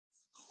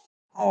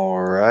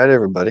All right,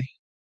 everybody.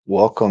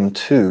 Welcome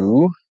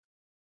to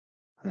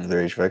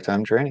another HVAC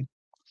time training.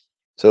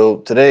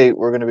 So today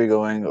we're going to be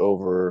going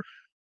over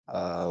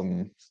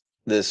um,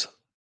 this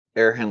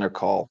air handler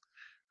call.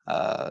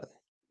 Uh,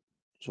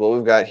 so what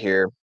we've got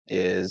here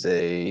is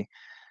we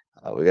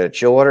got a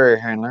chill water air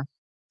handler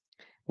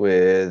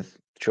with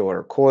chill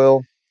water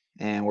coil,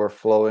 and we're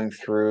flowing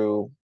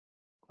through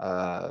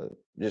uh,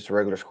 just a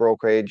regular squirrel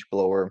cage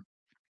blower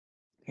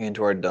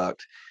into our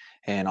duct.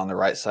 And on the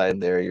right side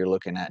there, you're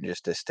looking at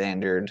just a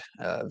standard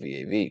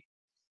VAV.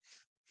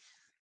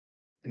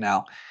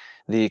 Now,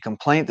 the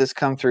complaint that's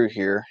come through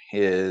here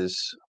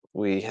is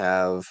we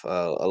have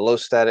a low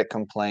static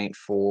complaint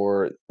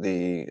for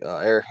the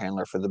air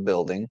handler for the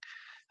building.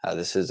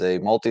 This is a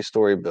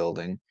multi-story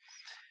building,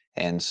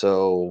 and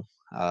so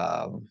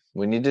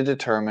we need to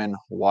determine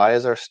why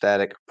is our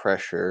static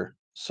pressure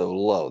so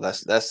low.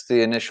 That's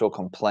the initial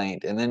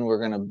complaint, and then we're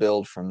going to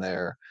build from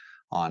there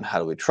on how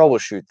do we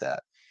troubleshoot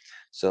that.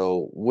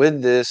 So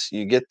with this,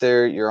 you get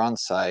there, you're on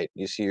site,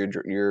 you see your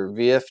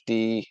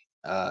VFD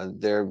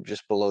there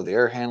just below the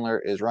air handler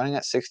is running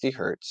at 60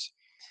 hertz,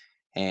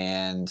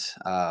 and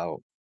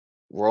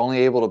we're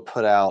only able to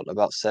put out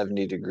about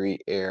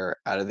 70-degree air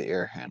out of the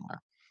air handler.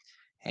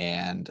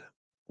 And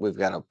we've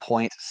got a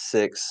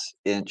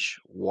 0.6-inch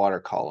water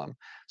column.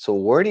 So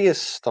where do you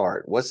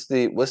start? What's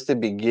the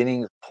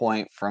beginning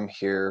point from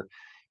here?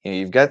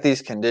 You've got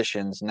these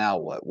conditions, now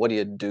what? What do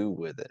you do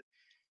with it?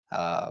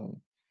 Um,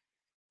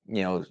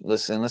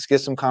 let's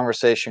get some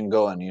conversation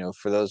going.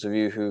 For those of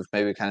you who've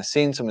maybe kind of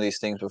seen some of these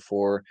things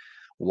before,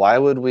 why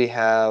would we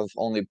have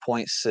only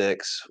 0.6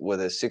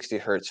 with a 60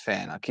 hertz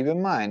fan? Now, keep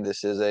in mind,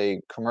 this is a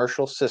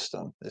commercial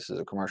system. This is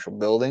a commercial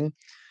building.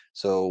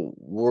 So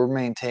we're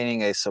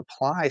maintaining a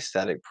supply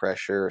static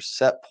pressure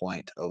set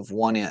point of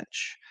 1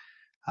 inch.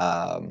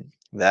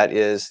 That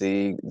is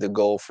the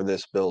goal for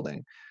this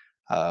building.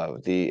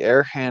 The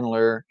air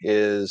handler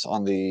is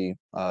on the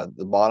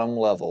bottom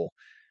level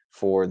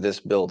for this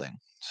building.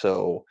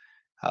 So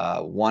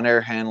one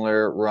air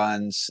handler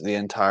runs the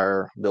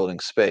entire building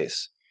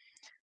space.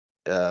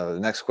 The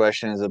next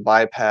question is a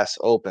bypass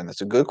open.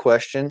 That's a good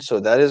question. So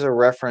that is a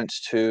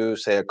reference to,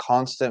 say, a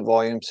constant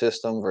volume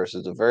system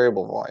versus a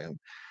variable volume.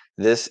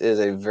 This is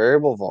a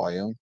variable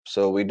volume,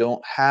 so we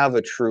don't have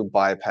a true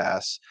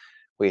bypass.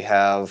 We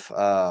have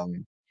a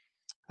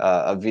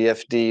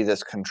VFD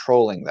that's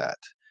controlling that.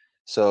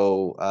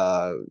 So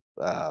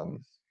um,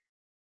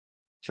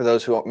 for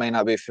those who may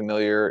not be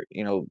familiar,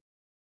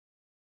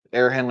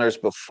 air handlers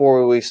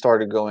before we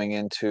started going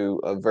into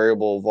a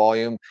variable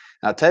volume.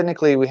 Now,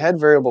 technically, we had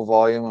variable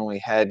volume when we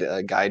had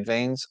guide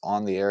vanes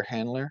on the air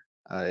handler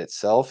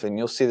itself, and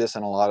you'll see this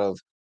in a lot of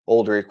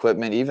older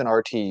equipment, even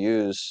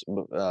RTUs.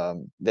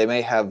 They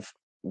may have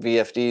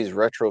VFDs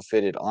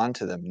retrofitted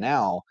onto them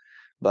now,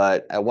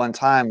 but at one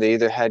time they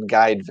either had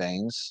guide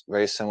vanes,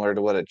 very similar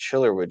to what a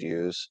chiller would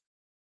use,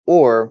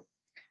 or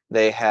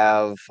they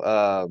have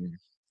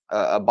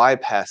a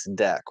bypass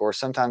deck, or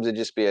sometimes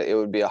it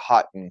would be a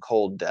hot and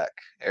cold deck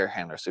air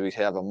handler. So we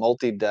have a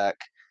multi deck,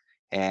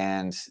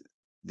 and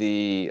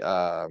the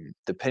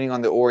depending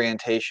on the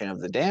orientation of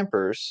the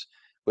dampers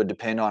would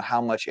depend on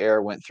how much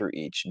air went through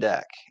each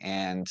deck,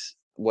 and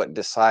what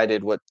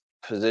decided what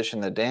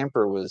position the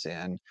damper was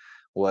in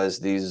was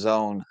the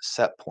zone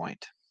set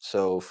point.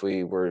 So if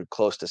we were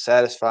close to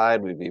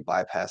satisfied, we'd be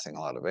bypassing a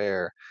lot of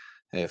air.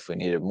 If we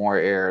needed more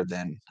air,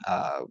 then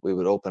we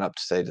would open up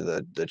to, say, to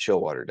the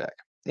chill water deck.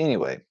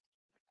 Anyway,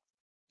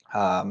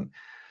 um,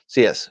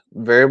 so yes,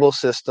 variable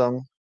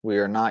system, we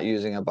are not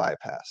using a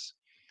bypass.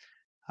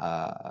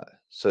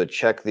 So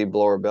check the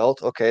blower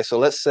belt. Okay, so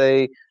let's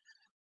say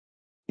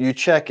you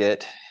check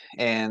it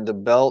and the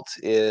belt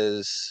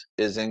is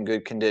in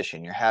good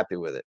condition. You're happy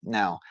with it.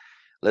 Now,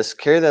 let's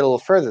carry that a little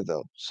further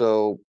though.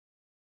 So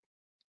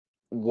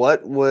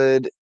what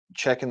would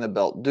checking the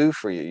belt do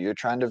for you? You're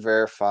trying to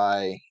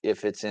verify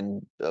if it's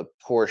in a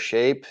poor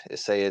shape,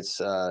 say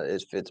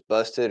if it's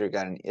busted or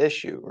got an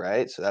issue,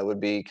 right? So that would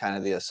be kind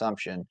of the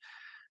assumption.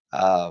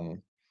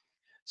 Um,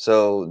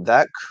 so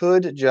that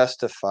could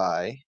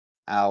justify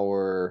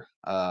our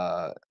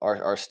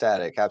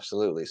static,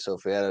 absolutely. So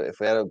if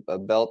we had a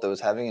belt that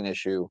was having an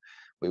issue,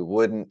 we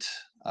wouldn't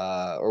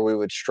or we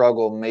would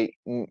struggle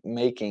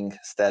making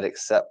static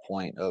set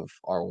point of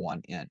our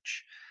 1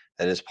 inch.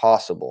 That is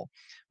possible,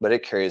 but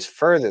it carries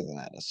further than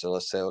that. So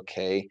let's say,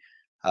 okay,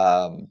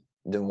 then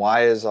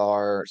why is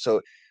our so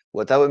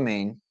what that would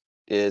mean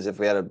is if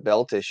we had a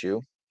belt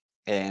issue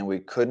and we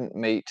couldn't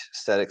mate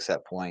static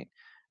set point,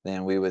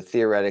 then we would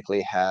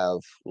theoretically have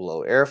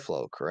low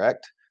airflow,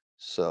 correct?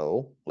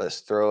 So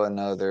let's throw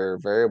another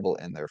variable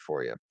in there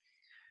for you.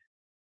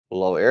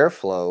 Low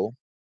airflow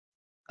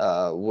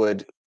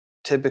would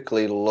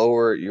typically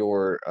lower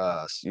your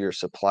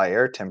supply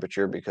air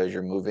temperature because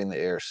you're moving the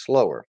air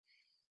slower,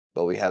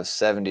 but we have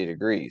 70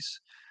 degrees.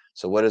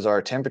 So what is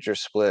our temperature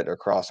split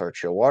across our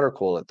chill water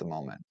cool at the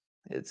moment?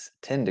 It's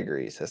 10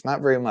 degrees. That's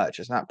not very much.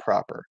 It's not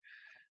proper.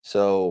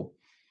 So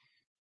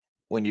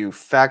when you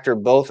factor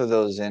both of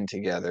those in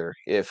together,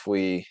 if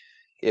we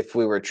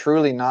were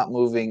truly not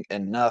moving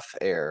enough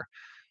air,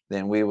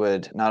 then we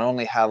would not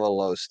only have a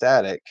low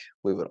static,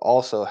 we would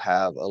also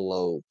have a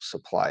low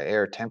supply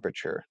air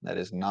temperature. That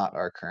is not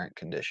our current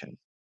condition.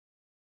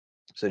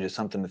 So just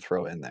something to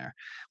throw in there.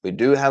 We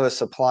do have a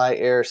supply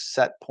air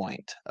set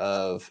point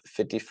of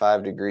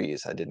 55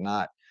 degrees. I did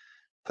not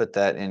put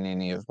that in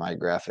any of my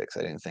graphics.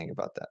 I didn't think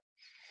about that.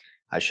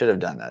 I should have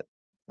done that.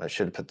 I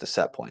should have put the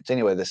set points.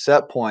 Anyway, the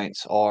set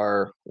points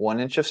are 1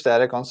 inch of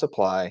static on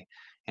supply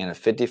and a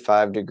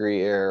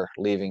 55-degree air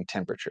leaving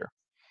temperature.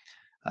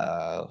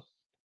 Uh,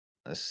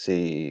 let's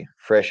see,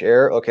 fresh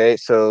air. Okay,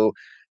 so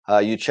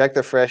you check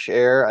the fresh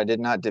air. I did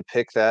not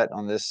depict that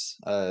on this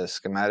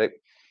schematic,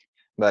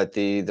 but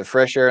the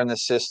fresh air in the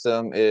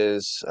system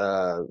is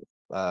uh,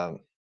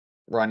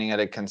 running at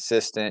a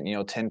consistent,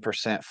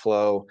 10%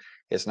 flow.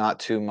 It's not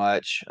too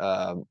much.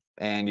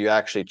 And you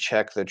actually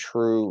check the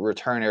true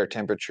return air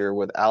temperature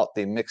without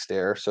the mixed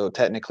air. So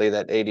technically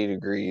that 80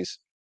 degrees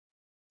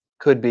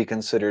could be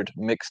considered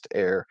mixed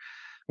air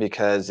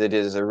because it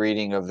is a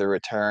reading of the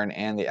return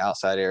and the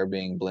outside air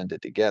being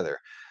blended together.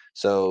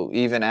 So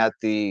even at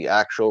the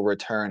actual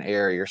return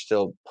air, you're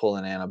still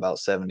pulling in about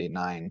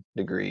 79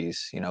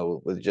 degrees,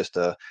 with just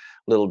a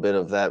little bit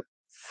of that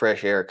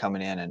fresh air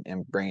coming in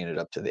and bringing it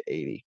up to the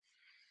 80.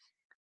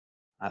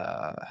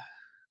 Uh,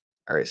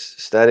 all right,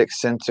 static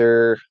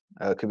sensor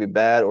could be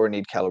bad or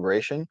need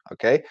calibration.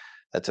 Okay,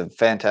 that's a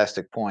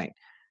fantastic point.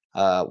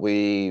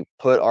 We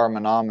put our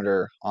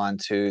manometer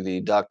onto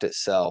the duct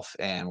itself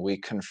and we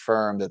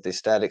confirm that the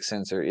static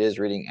sensor is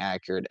reading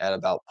accurate at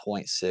about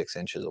 0.6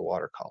 inches of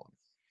water column.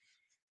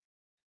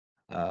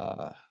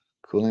 Uh,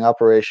 Cooling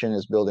operation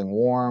is building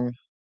warm.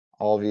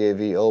 All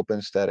VAV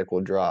open, static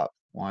will drop.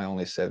 Why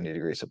only 70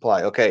 degree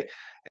supply? Okay,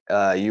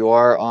 you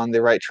are on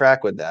the right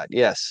track with that.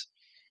 Yes.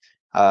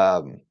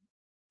 Um,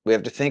 we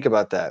have to think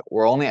about that.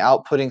 We're only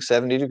outputting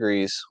 70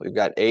 degrees. We've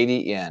got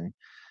 80 in.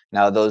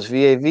 Now those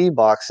VAV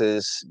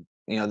boxes,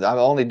 I've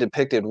only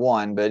depicted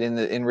one, but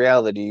in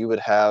reality, you would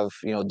have,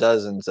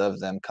 dozens of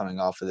them coming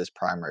off of this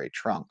primary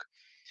trunk.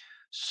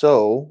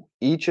 So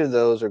each of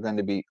those are going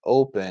to be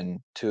open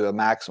to a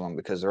maximum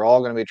because they're all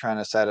going to be trying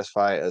to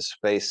satisfy a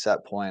space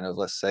set point of,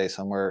 let's say,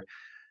 somewhere.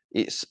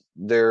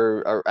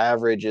 Their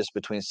average is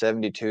between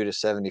 72 to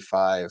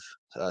 75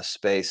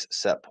 space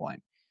set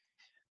point.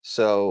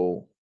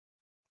 So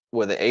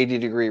with an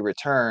 80-degree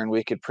return,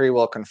 we could pretty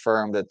well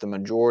confirm that the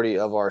majority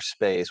of our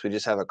space, we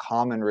just have a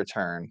common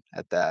return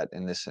at that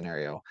in this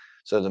scenario.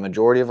 So the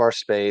majority of our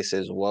space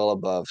is well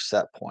above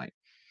set point.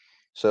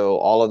 So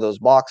all of those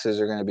boxes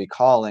are going to be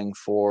calling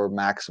for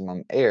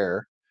maximum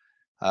air,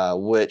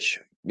 which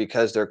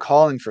because they're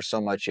calling for so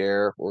much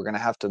air, we're going to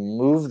have to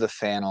move the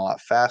fan a lot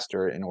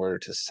faster in order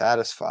to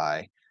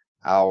satisfy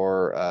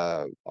our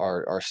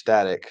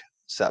static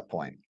set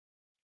point.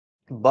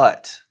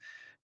 But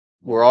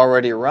we're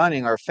already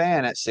running our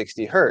fan at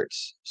 60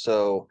 hertz.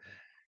 So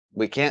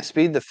we can't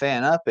speed the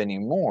fan up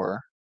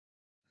anymore.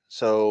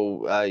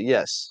 So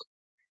yes,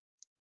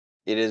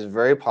 it is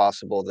very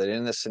possible that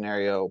in this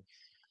scenario,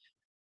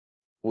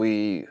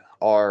 we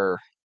are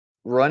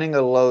running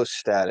a low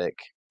static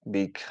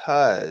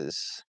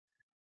because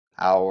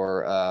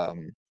our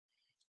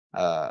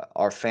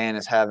our fan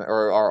is having,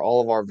 or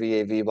all of our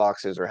VAV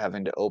boxes are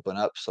having to open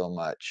up so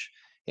much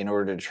in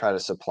order to try to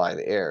supply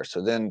the air.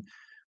 So then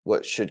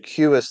what should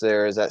cue us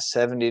there is that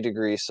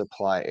 70-degree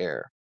supply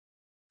air.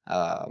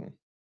 Um,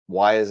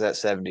 why is that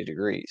 70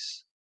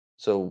 degrees?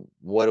 So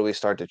what do we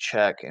start to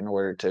check in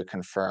order to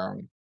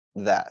confirm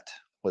that?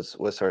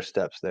 What's our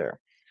steps there?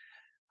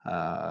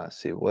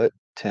 See what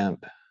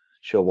temp,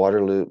 chill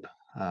water loop.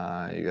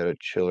 You got a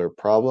chiller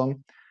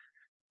problem.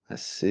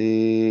 Let's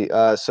see.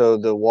 So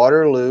the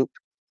water loop,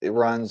 it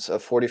runs a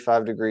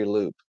 45-degree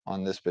loop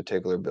on this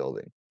particular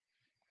building.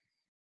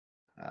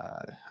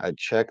 I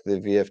checked the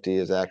VFD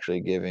is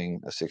actually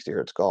giving a 60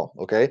 hertz call.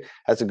 Okay,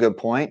 that's a good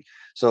point.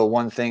 So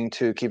one thing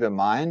to keep in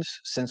mind,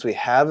 since we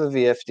have a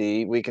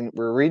VFD,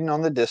 we're reading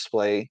on the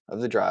display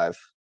of the drive.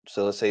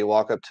 So let's say you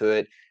walk up to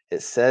it,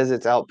 it says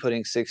it's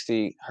outputting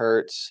 60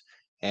 hertz,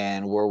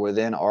 and we're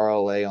within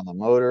RLA on the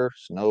motor.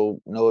 So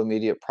no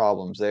immediate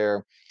problems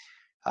there.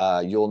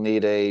 You'll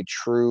need a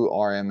true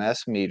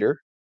RMS meter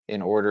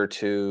in order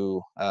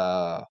to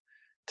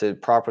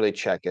properly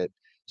check it.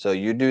 So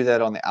you do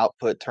that on the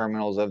output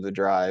terminals of the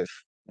drive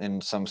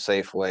in some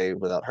safe way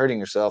without hurting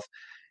yourself.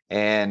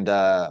 And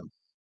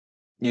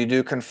you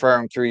do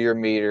confirm through your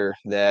meter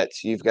that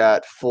you've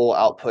got full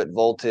output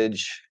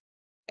voltage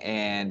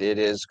and it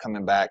is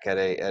coming back at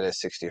a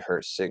 60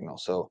 hertz signal.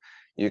 So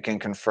you can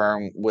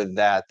confirm with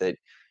that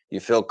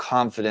you feel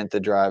confident the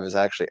drive is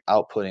actually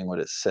outputting what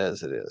it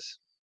says it is.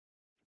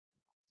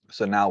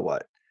 So now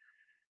what?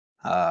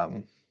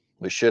 Um,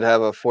 we should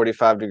have a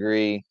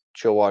 45-degree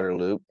chill water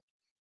loop.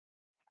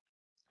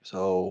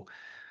 So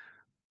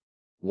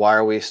why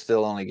are we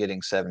still only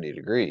getting 70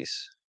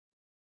 degrees?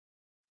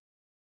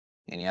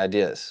 Any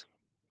ideas?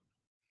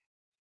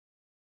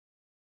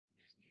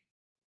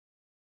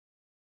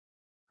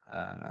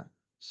 Uh,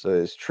 so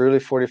it's truly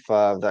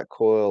 45. That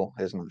coil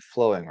isn't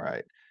flowing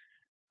right.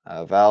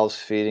 Valves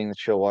feeding the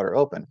chill water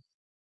open.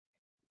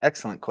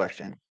 Excellent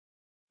question.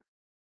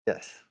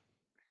 Yes.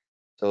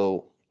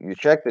 So you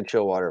check the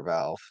chill water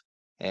valve,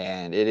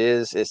 and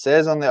it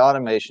says on the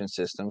automation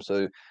system.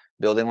 So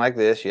building like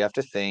this, you have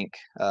to think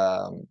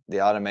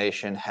the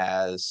automation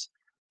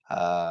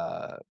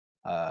uh,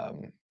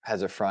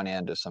 has a front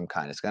end of some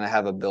kind. It's going to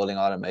have a building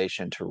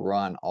automation to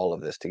run all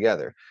of this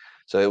together.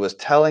 So it was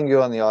telling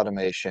you on the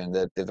automation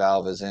that the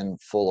valve is in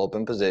full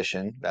open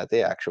position at the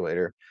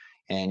actuator,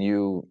 and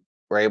you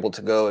were able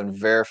to go and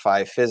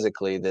verify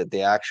physically that the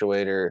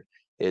actuator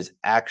is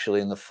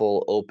actually in the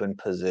full open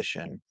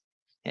position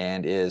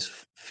and is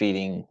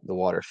feeding the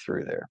water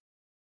through there.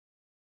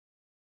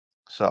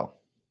 So,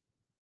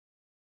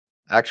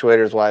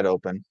 actuator is wide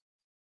open.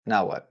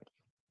 Now what?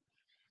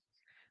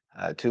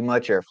 Too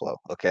much airflow.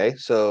 Okay,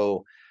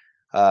 so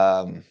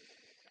um,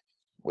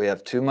 we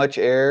have too much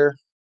air,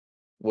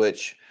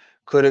 which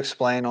could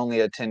explain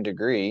only a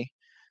 10-degree,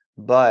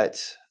 but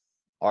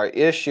our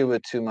issue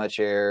with too much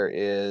air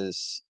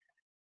is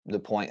the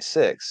point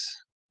 0.6.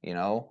 You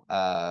know,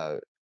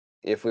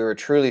 if we were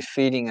truly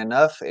feeding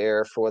enough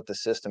air for what the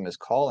system is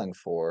calling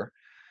for,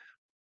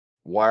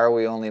 why are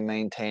we only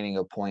maintaining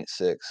a point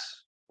 0.6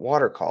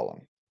 water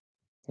column?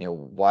 You know,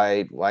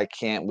 why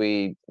can't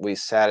we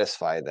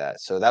satisfy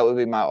that? So that would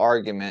be my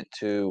argument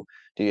to,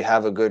 do you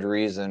have a good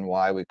reason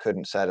why we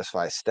couldn't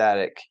satisfy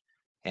static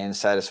and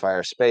satisfy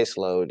our space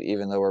load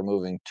even though we're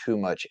moving too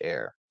much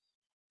air?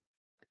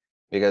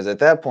 Because at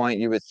that point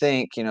you would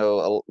think, you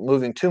know,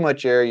 moving too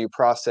much air, you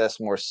process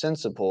more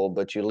sensible,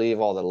 but you leave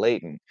all the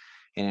latent.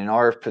 And in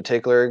our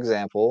particular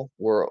example,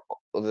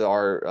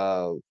 our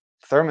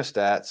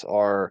thermostats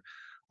are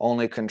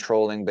only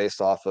controlling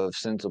based off of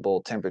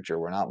sensible temperature.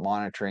 We're not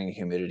monitoring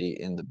humidity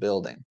in the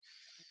building.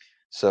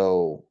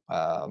 So,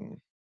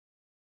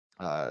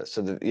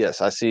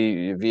 yes, I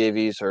see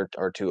VAVs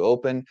are too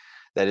open.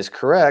 That is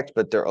correct,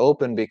 but they're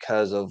open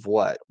because of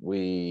what?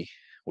 We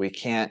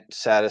can't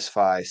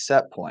satisfy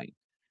set point.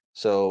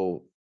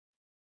 So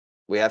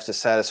we have to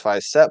satisfy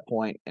set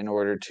point in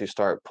order to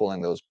start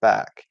pulling those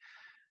back.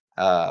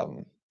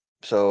 Um,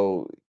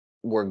 so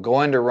we're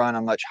going to run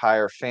a much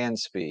higher fan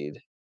speed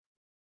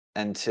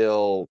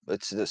until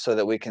so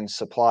that we can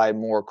supply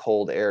more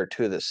cold air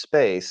to the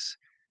space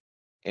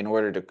in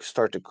order to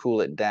start to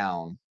cool it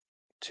down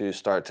to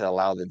start to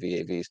allow the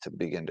VAVs to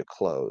begin to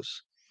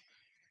close.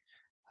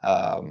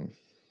 Um,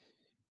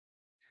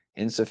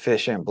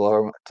 Insufficient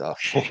blower.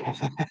 Okay.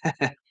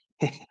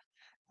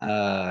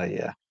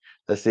 Yeah.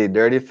 Let's see.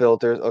 Dirty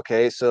filters.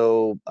 Okay,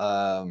 so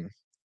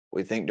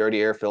we think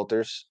dirty air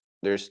filters.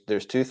 There's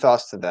two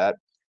thoughts to that.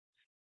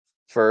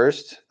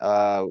 First,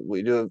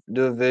 we do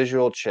a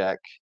visual check,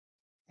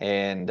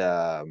 and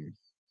the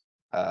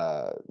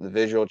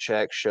visual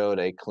check showed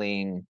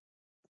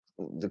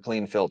the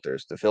clean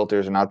filters. The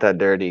filters are not that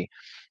dirty.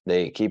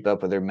 They keep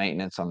up with their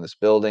maintenance on this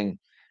building,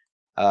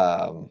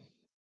 um,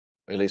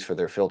 at least for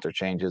their filter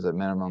changes at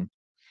minimum.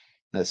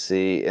 Let's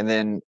see. And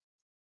then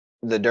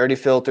the dirty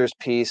filters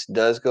piece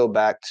does go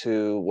back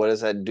to, what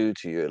does that do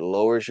to you? It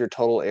lowers your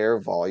total air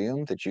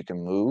volume that you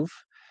can move,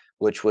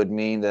 which would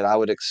mean that I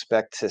would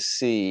expect to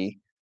see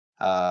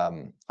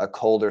a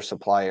colder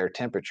supply air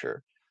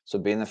temperature. So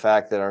being the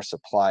fact that our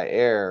supply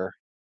air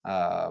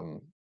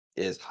um,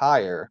 is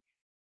higher,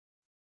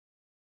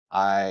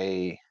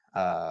 I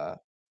uh,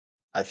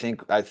 I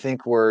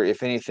think we're,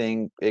 if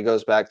anything, it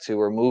goes back to,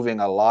 we're moving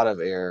a lot of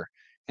air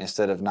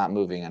instead of not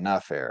moving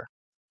enough air.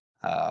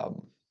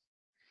 Um,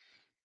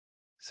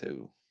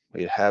 so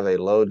we'd have a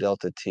low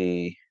delta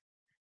T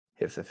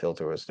if the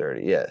filter was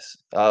dirty. Yes.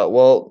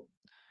 Well,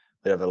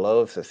 we'd have a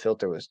low if the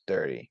filter was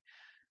dirty.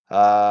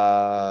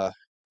 Uh,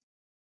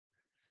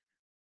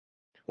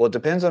 well, it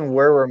depends on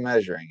where we're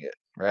measuring it,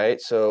 right?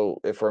 So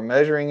if we're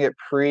measuring it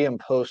pre and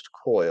post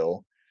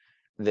coil,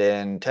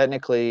 then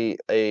technically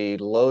a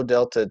low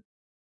delta,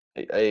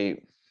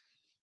 a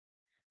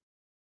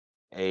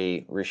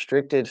a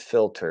restricted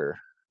filter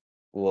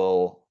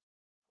will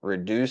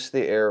reduce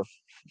the air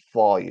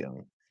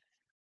volume,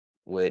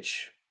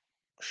 which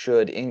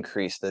should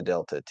increase the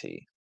delta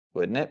T,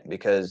 wouldn't it?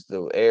 Because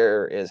the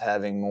air is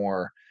having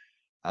more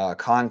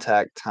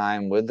contact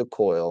time with the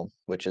coil,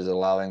 which is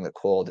allowing the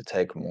coil to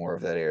take more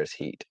of that air's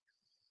heat.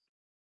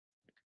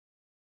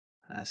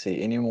 I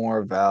see any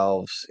more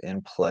valves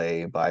in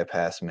play.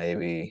 Bypass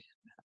maybe.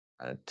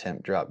 A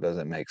temp drop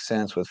doesn't make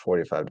sense with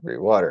 45-degree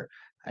water.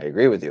 I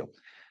agree with you.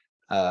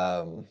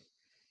 Um,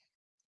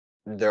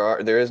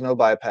 there is no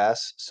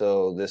bypass,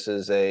 so this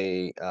is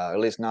at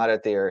least not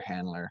at the air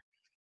handler.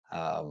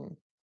 Um,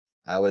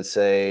 I would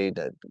say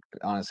that,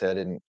 honestly, I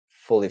didn't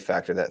fully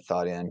factor that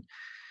thought in.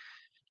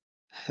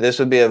 This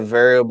would be a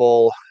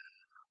variable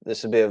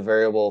This would be a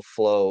variable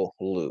flow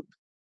loop.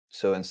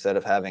 So instead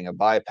of having a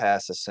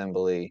bypass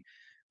assembly,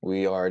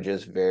 we are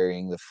just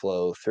varying the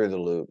flow through the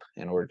loop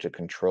in order to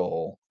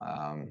control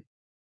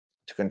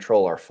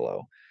our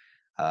flow.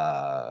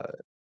 Uh,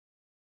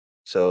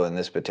 so in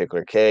this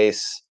particular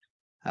case,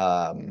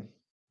 um,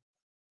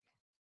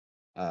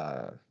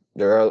 uh,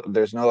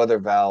 there's no other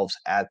valves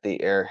at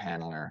the air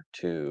handler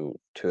to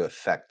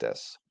affect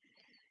us.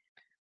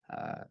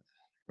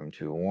 Room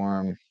too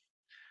warm.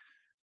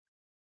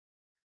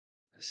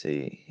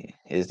 See,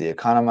 is the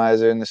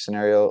economizer in the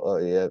scenario? Oh,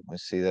 yeah, we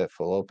see that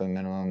full open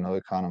minimum, no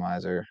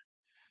economizer.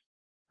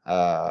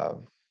 Uh,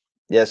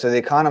 yeah, so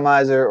the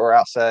economizer or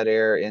outside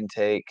air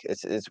intake,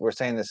 it's we're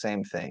saying the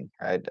same thing,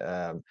 right?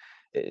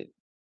 It,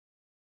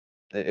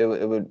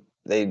 it would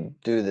they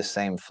do the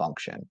same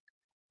function.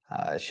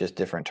 It's just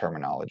different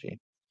terminology.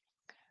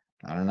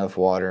 Not enough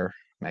water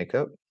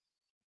makeup.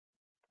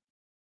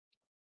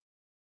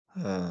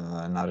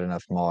 Not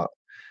enough malt.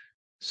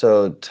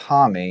 So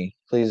Tommy,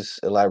 please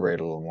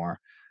elaborate a little more.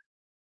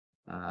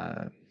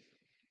 Uh,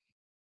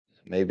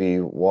 maybe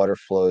water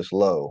flows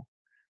low.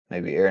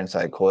 Maybe air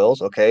inside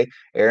coils. Okay,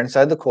 air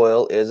inside the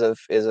coil is a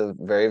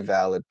very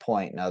valid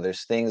point. Now,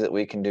 there's things that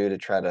we can do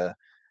to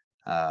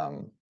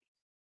um,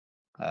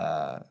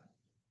 uh,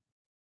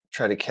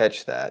 try to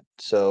catch that.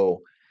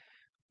 So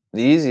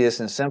the easiest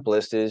and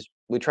simplest is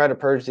we try to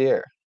purge the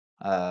air.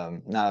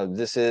 Now,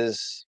 this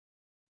is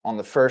on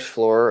the first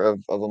floor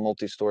of a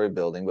multi-story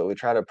building, but we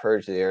try to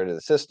purge the air to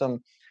the system.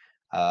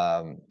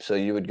 So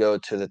you would go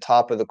to the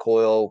top of the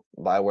coil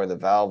by where the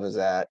valve is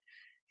at,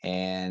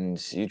 and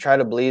you try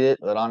to bleed it,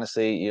 but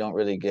honestly, you don't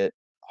really get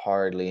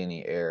hardly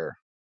any air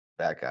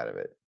back out of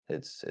it.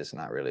 It's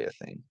not really a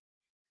thing.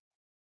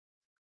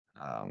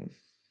 Let's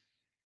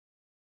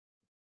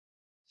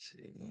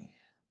see,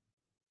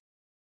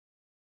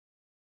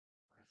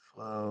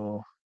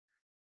 flow.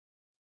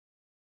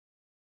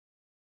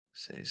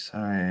 Say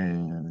sorry,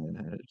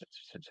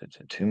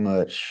 too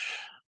much.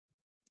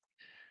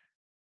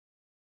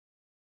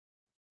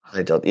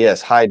 High delta,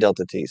 yes, high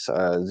delta T.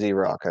 Z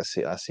Rock.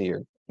 I see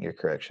your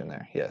correction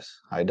there. Yes,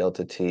 high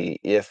delta T.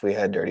 If we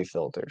had dirty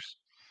filters.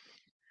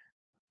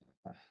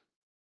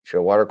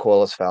 Your water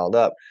coil is fouled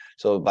up.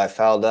 So by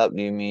fouled up,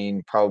 do you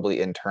mean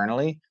probably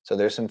internally? So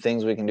there's some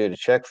things we can do to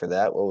check for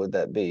that. What would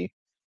that be?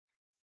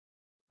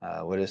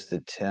 What is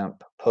the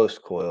temp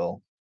post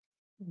coil?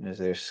 Is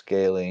there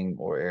scaling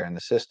or air in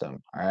the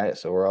system? All right,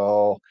 so we're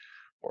all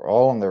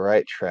on the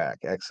right track.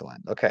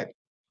 Excellent. Okay,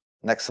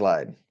 next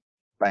slide.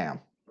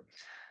 Bam.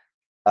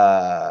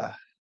 Uh,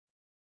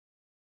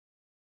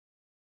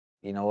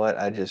 you know what?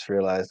 I just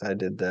realized I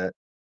did that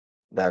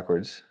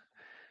backwards.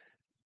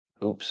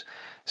 Oops.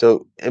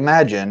 So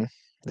imagine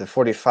the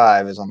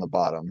 45 is on the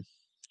bottom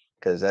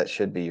because that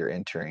should be your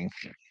entering.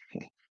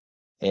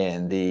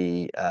 And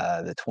the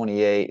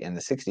 28 and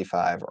the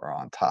 65 are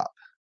on top.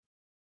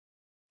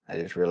 I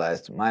just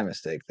realized my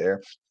mistake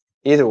there.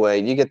 Either way,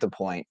 you get the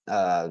point.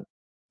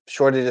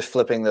 Short of just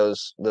flipping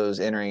those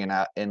entering and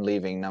out and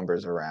leaving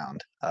numbers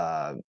around.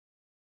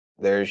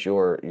 There's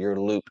your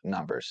loop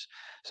numbers.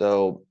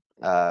 So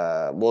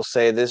we'll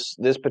say this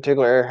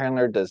particular air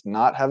handler does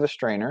not have a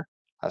strainer.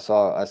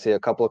 I see a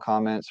couple of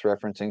comments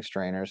referencing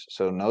strainers.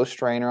 So no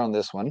strainer on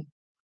this one.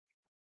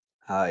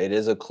 It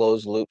is a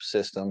closed loop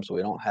system, so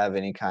we don't have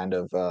any kind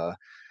of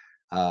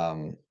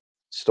um,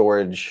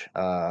 storage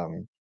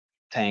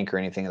tank or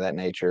anything of that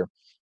nature.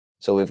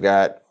 So we've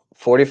got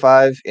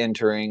 45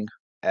 entering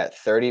at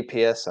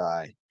 30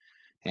 psi,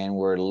 and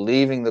we're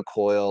leaving the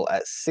coil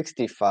at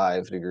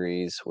 65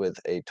 degrees with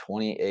a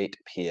 28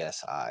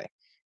 psi.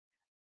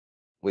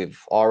 We've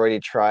already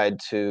tried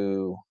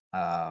to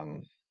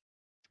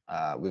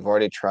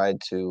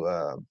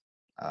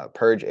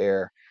purge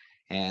air,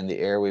 and the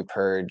air we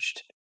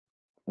purged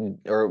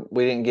or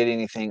we didn't get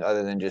anything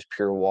other than just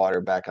pure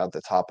water back out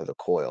the top of the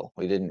coil.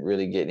 We didn't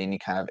really get any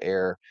kind of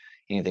air,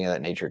 anything of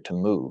that nature to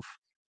move.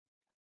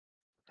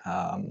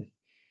 Um,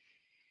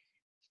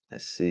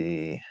 let's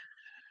see.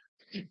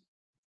 Let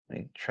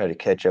me try to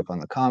catch up on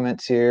the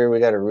comments here. We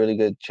got a really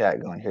good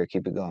chat going here.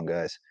 Keep it going,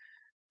 guys.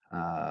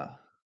 Uh,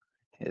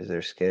 is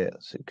there scale?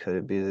 So could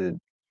it be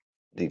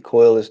the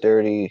coil is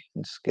dirty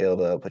and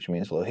scaled up, which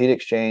means low heat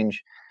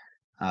exchange?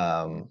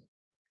 Um,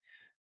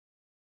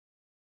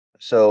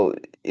 so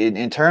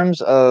in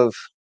terms of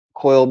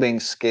coil being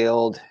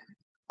scaled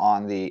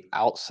on the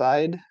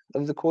outside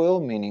of the coil,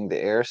 meaning the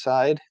air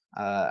side,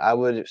 I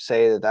would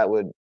say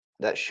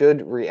that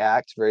should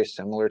react very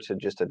similar to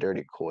just a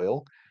dirty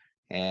coil,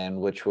 and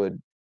which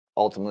would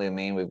ultimately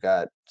mean we've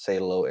got, say,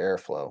 low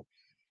airflow.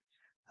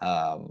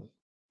 Um,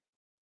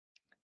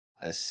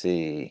 let's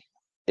see.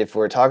 If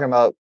we're talking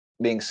about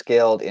being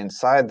scaled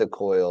inside the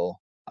coil,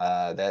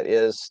 that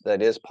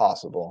is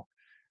possible,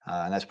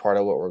 and that's part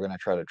of what we're going to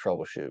try to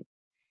troubleshoot.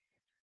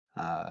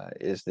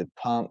 Is the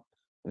pump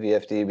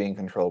VFD being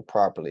controlled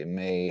properly?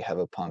 May have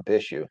a pump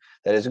issue.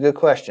 That is a good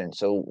question.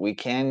 So we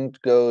can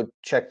go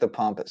check the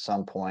pump at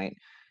some point,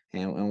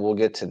 and we'll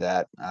get to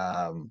that.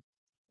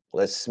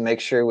 Let's make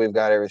sure we've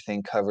got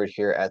everything covered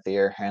here at the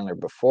air handler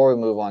before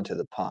we move on to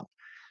the pump.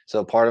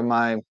 So part of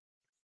my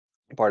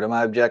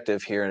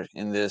objective here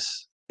in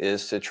this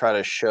is to try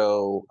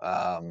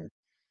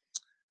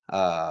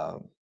uh,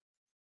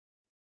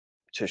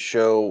 to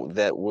show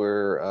that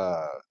we're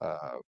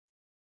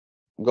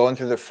going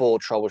through the full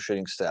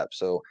troubleshooting steps.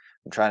 So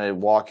I'm trying to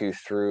walk you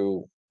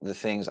through the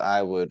things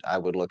I would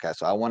look at.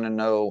 So I want to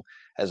know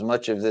as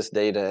much of this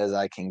data as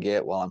I can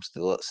get while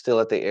I'm still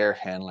at the air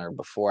handler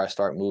before I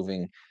start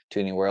moving to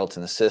anywhere else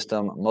in the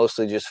system,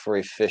 mostly just for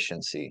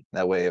efficiency.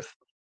 That way,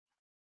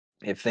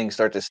 if things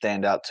start to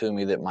stand out to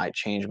me that might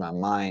change my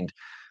mind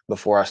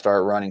before I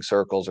start running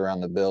circles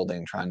around the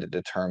building trying to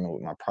determine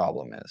what my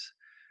problem is.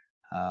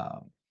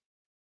 Um,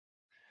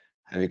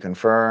 have you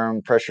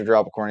confirmed pressure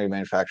drop according to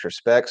manufacturer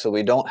spec? So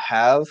we don't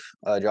have,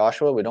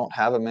 Joshua, we don't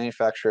have a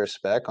manufacturer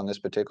spec on this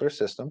particular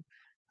system.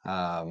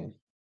 Um,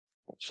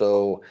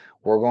 so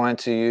we're going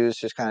to use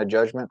just kind of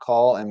judgment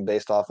call and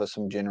based off of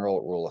some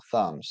general rule of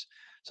thumbs.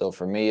 So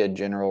for me, a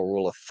general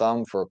rule of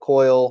thumb for a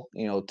coil,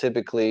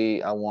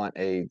 typically I want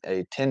a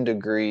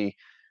 10-degree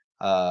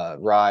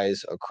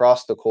rise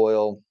across the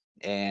coil,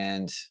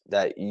 and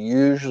that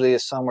usually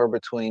is somewhere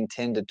between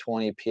 10 to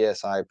 20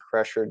 psi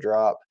pressure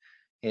drop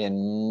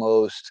in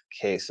most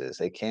cases.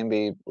 They can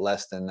be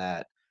less than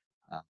that,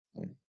 um,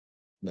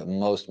 but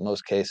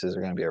most cases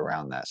are going to be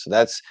around that. So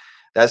that's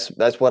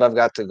what I've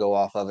got to go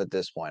off of at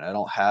this point. I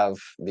don't have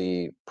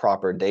the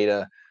proper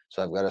data,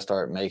 so I've got to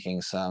start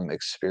making some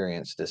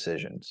experience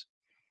decisions.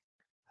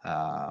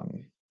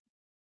 Um,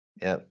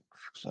 Yep.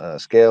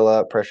 Scale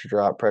up, pressure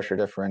drop, pressure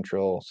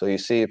differential. So you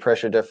see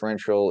pressure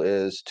differential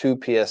is 2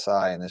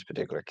 psi in this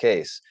particular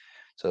case.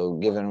 So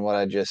given what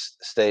I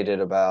just stated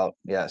about,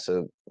 yeah,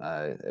 so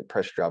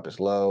pressure drop is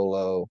low,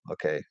 low.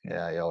 Okay,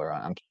 yeah, y'all are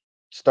on. I'm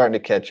starting to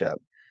catch up.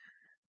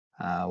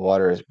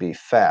 Water is B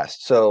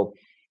fast. So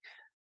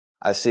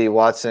I see,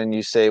 Watson,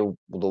 you say the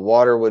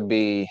water would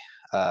be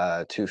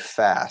too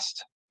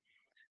fast.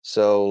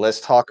 So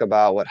let's talk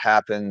about what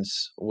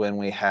happens when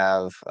we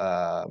have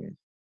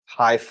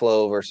high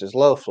flow versus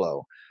low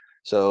flow.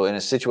 So in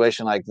a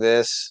situation like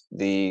this,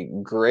 the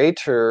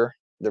greater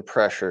the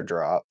pressure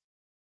drop,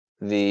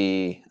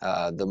 the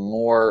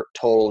more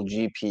total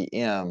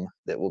GPM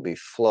that will be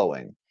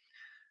flowing.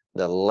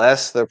 The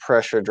less the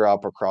pressure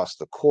drop across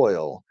the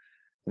coil,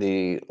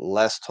 the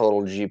less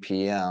total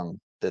GPM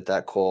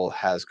that coil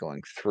has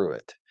going through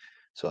it.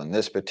 So in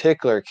this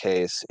particular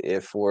case,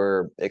 if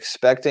we're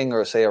expecting,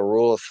 or say a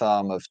rule of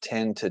thumb of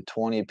 10 to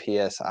 20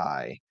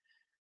 psi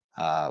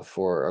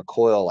for a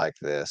coil like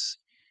this,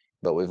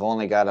 but we've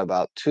only got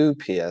about 2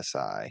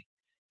 psi,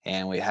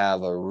 and we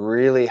have a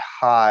really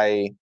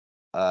high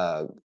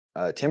uh,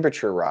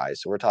 temperature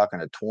rise. So we're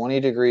talking a 20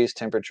 degrees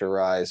temperature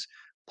rise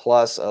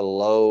plus a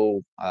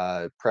low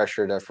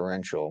pressure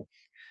differential.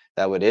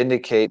 That would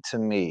indicate to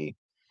me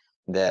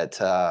that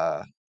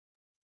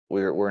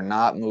we're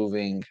not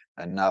moving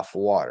enough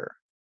water.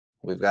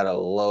 We've got a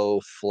low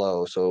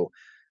flow, so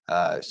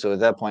at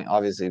that point,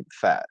 obviously,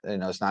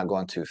 it's not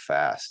going too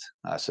fast.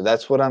 So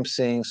that's what I'm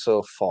seeing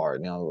so far.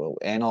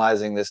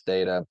 Analyzing this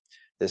data,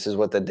 this is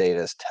what the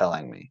data is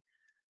telling me.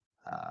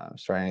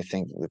 Starting to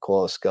think the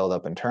coil is scaled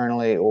up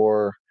internally,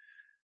 or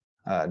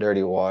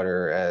dirty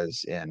water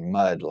as in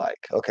mud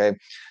like. Okay,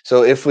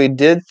 so if we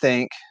did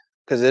think,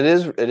 because it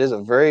is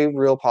a very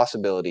real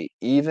possibility,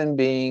 even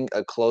being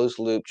a closed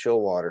loop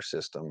chill water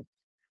system,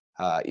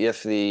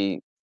 if the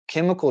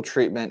chemical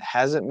treatment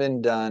hasn't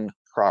been done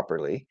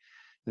properly,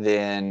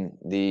 then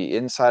the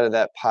inside of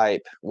that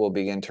pipe will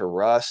begin to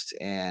rust,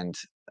 and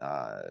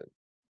uh,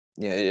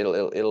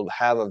 it'll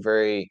have a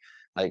very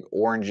like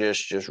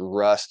orangish, just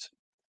rust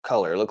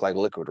color. It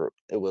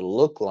would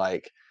look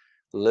like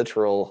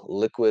literal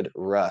liquid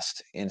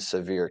rust in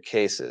severe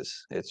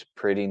cases. It's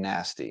pretty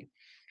nasty.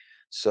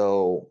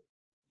 So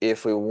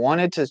if we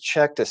wanted to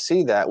check to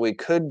see that, we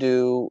could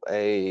do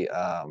a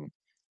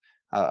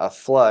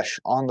flush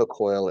on the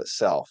coil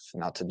itself.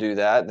 Now to do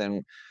that,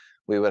 then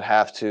we would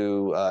have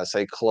to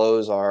say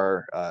close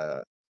our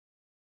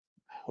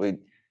we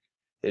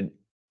it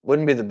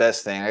wouldn't be the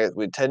best thing.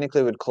 We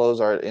technically would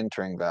close our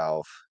entering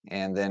valve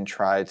and then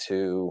try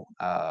to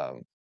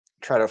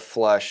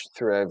flush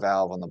through a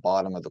valve on the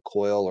bottom of the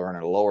coil or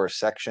in a lower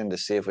section to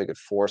see if we could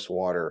force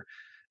water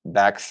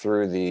back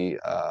through the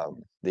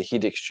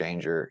heat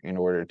exchanger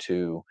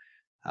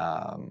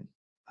um,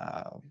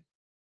 uh,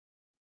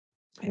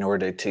 in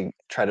order to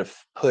try to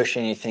push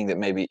anything that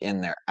may be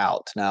in there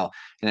out. Now,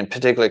 in a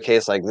particular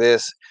case like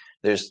this,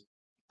 there's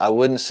I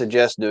wouldn't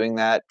suggest doing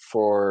that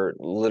for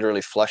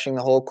literally flushing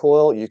the whole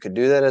coil. You could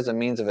do that as a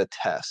means of a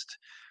test.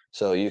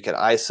 So you could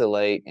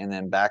isolate and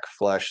then back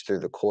flush through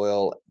the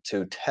coil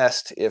to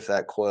test if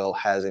that coil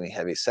has any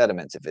heavy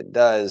sediments. If it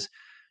does,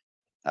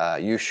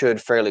 you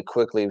should fairly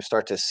quickly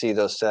start to see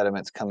those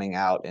sediments coming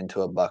out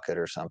into a bucket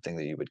or something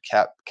that you would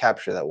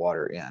capture that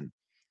water in.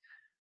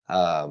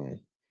 Um,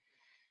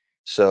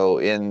 so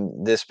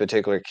in this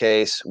particular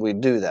case, we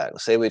do that.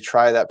 Say we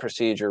try that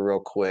procedure real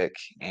quick,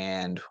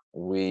 and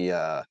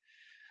the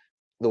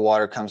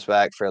water comes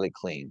back fairly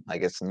clean.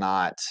 Like it's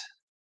not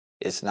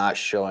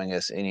showing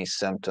us any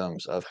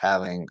symptoms of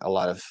having a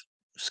lot of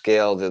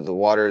scale. The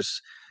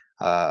water's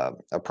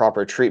a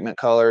proper treatment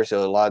color,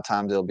 so a lot of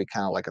times it'll be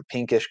kind of like a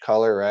pinkish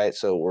color, right?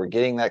 So we're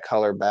getting that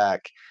color back.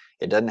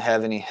 It doesn't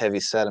have any heavy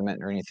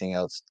sediment or anything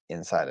else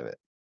inside of it.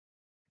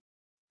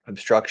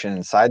 Obstruction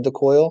inside the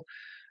coil.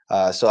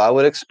 So I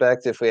would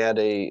expect if we had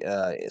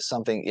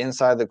something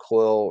inside the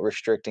coil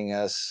restricting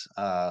us,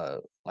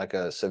 like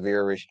a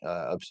severe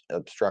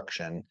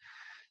obstruction,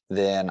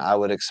 then I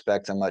would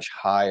expect a much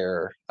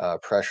higher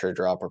pressure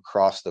drop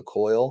across the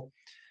coil.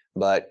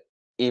 But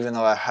even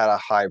though I had a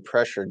high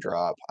pressure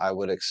drop, I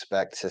would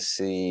expect to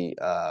see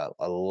a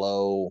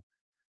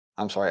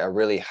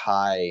really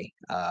high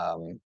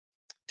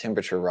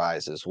temperature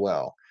rise as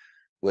well,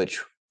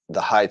 which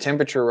the high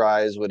temperature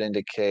rise would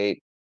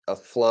indicate a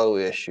flow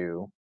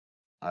issue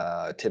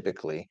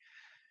typically,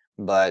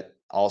 but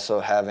also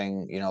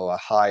having, a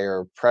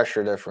higher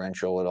pressure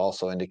differential would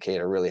also indicate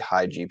a really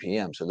high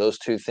GPM. So those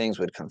two things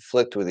would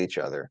conflict with each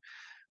other,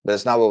 but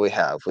it's not what we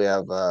have. We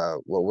have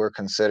what we're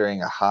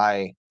considering a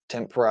high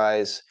temp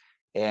rise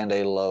and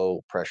a low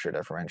pressure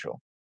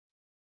differential,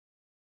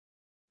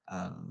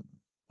 um,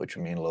 which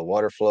would mean low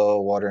water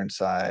flow, water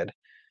inside.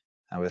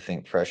 I would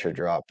think pressure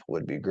drop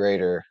would be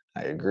greater.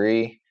 I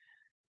agree.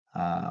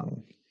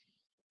 Um,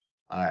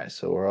 all right,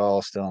 so we're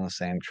all still on the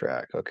same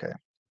track. Okay,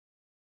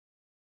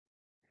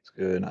 it's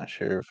good. Not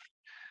sure.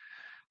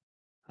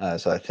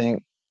 So I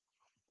think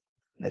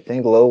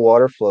low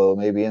water flow,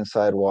 maybe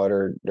inside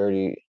water,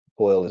 dirty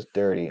coil is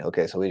dirty.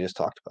 Okay, so we just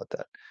talked about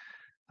that.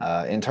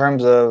 In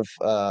terms of,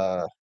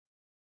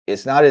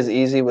 it's not as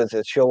easy with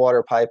the chill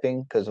water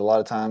piping because a lot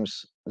of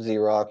times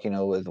Z-Rock,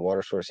 with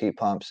water source heat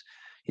pumps,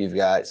 you've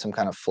got some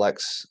kind of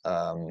flex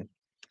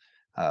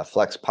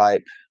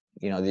pipe,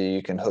 that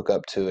you can hook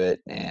up to it,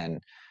 and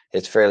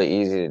it's fairly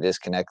easy to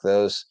disconnect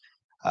those.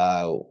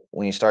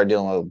 When you start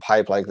dealing with a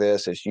pipe like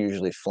this, it's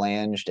usually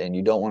flanged, and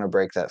you don't want to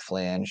break that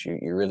flange.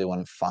 You really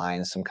want to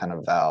find some kind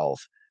of valve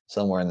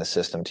somewhere in the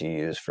system to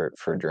use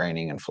for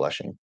draining and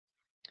flushing.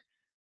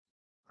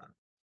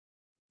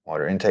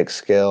 Water intake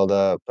scaled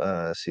up.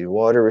 See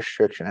water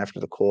restriction after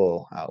the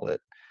coil outlet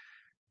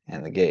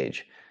and the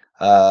gauge.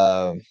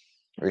 Um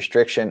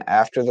Restriction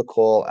after the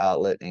coil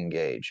outlet and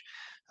gauge.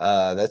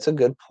 That's a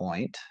good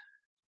point.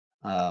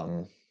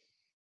 Um,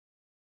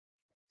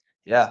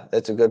 yeah,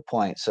 that's a good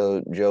point.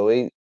 So,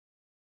 Joey,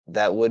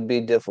 that would be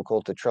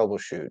difficult to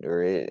troubleshoot,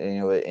 or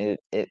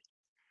it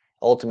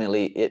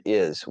ultimately it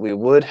is. We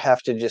would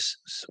have to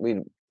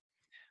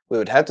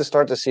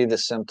start to see the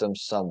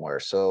symptoms somewhere.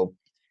 So,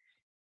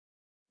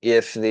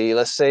 if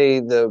let's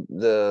say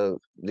the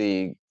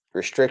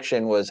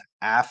restriction was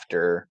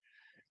after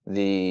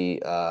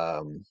the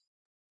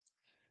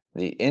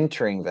the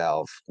entering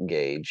valve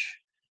gauge,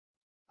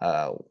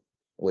 uh,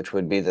 which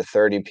would be the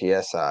 30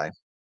 psi,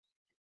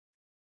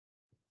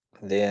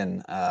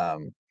 then I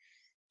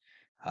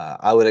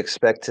would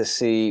expect to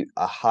see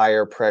a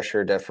higher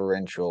pressure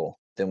differential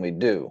than we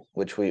do,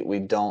 which we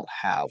don't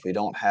have. We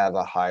don't have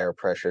a higher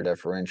pressure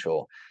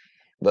differential,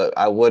 but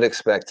I would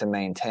expect to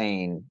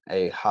maintain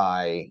a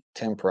high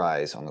temp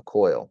rise on the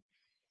coil.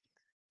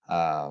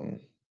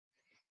 Um,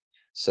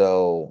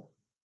 so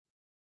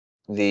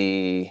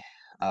the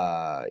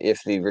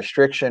if the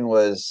restriction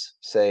was,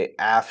 say,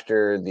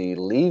 after the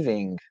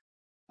leaving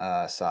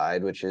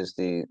side, which is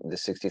the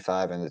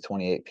 65 and the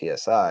 28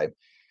 psi,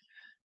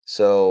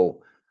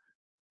 so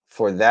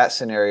for that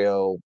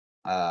scenario,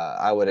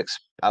 I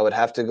would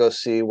have to go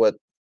see what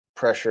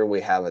pressure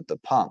we have at the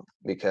pump,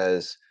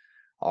 because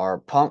our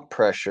pump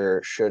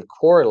pressure should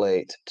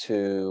correlate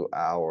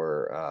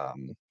uh,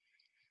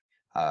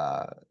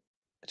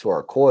 to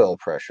our coil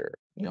pressure.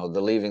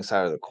 The leaving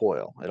side of the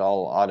coil. It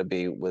all ought to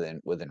be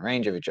within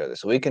range of each other.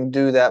 So we can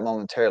do that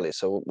momentarily.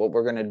 So what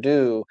we're going to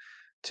do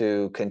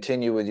to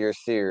continue with your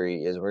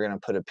theory is we're going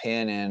to put a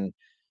pin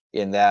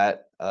in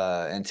that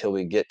until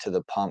we get to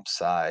the pump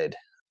side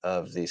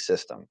of the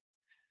system.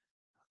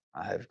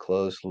 I have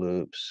closed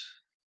loops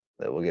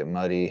that will get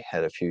muddy,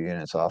 had a few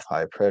units off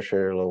high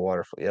pressure, low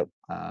water flow. Yep.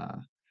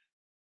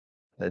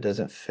 That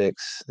doesn't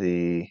fix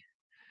the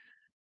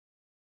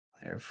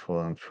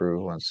airflow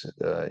improve once.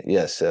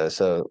 Yes.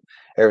 So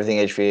everything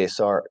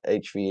HVACR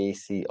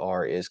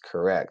is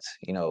correct.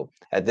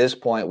 At this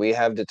point, we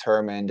have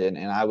determined,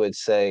 and I would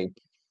say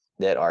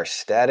that our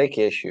static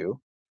issue,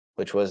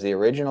 which was the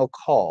original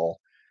call,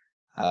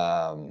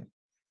 um,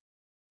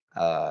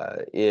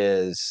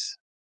 is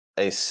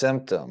a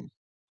symptom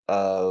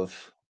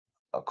of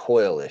a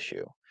coil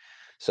issue.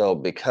 So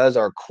because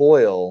our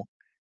coil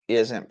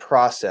isn't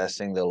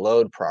processing the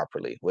load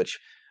properly, which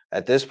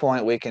at this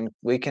point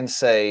we can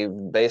say,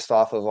 based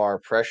off of our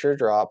pressure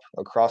drop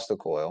across the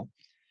coil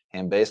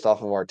and based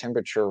off of our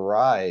temperature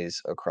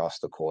rise across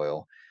the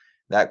coil,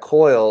 that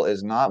coil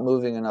is not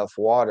moving enough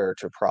water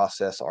to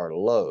process our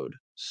load.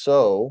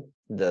 So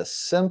the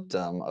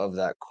symptom of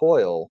that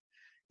coil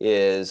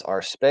is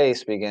our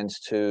space begins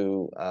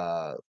to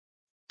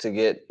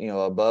get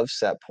above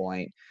set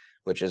point,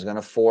 which is going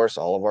to force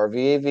all of our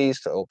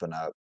VAVs to open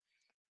up.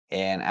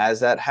 And as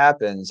that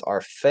happens,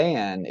 our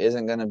fan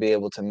isn't going to be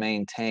able to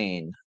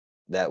maintain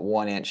that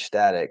 1 inch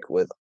static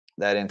with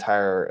that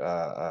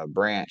entire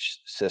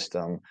branch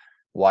system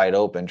wide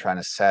open, trying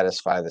to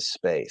satisfy the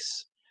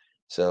space.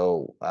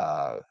 So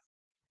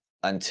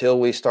until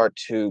we start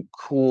to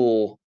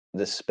cool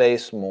the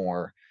space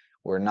more,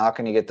 we're not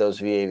going to get those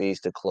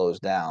VAVs to close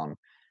down.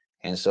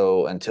 And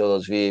so until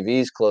those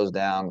VAVs close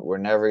down, we're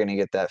never going to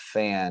get that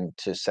fan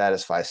to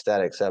satisfy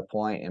static set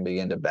point and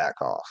begin to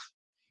back off.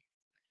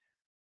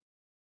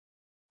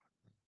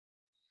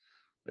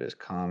 It is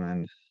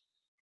common.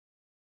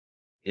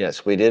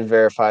 Yes, we did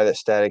verify that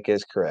static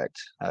is correct.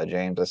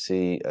 James, I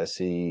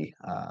see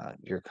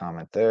your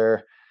comment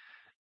there.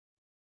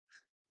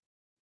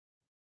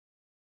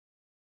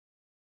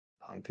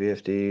 On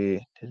VFD,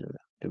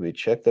 did we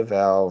check the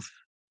valve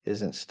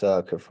isn't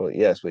stuck or full?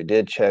 Yes, we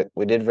did check.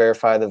 We did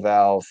verify the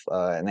valve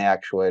and the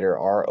actuator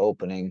are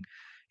opening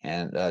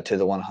and to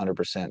the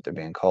 100% they're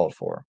being called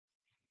for.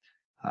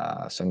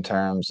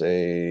 Sometimes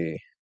a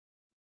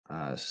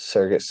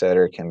circuit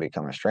setter can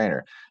become a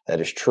strainer.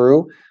 That is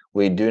true.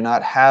 We do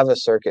not have a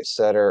circuit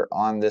setter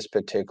on this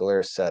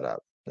particular setup.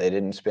 They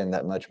didn't spend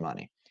that much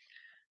money.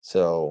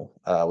 So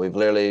we've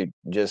literally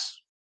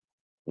just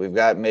we've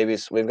got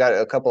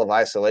a couple of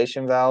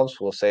isolation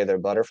valves. We'll say they're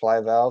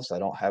butterfly valves. I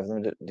don't have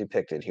them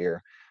depicted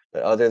here,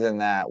 but other than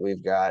that,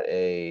 we've got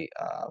a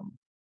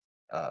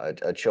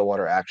chill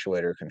water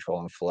actuator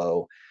controlling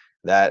flow.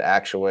 That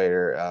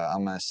actuator,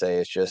 I'm going to say,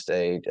 is just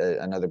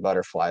another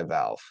butterfly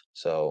valve.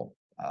 So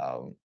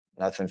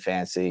nothing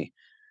fancy,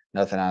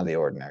 nothing out of the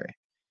ordinary.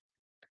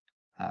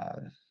 I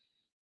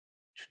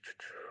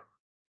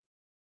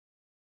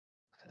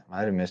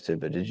might have missed it,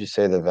 but did you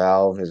say the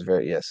valve is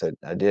very? Yes,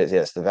 I did.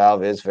 Yes, the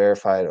valve is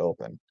verified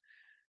open.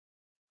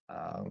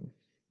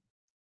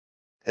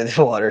 In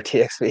the water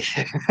TXV.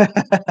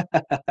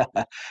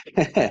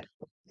 Yeah,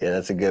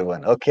 that's a good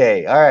one.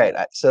 Okay, all right.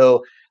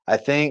 So I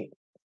think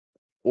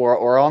we're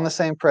all on the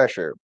same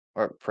pressure,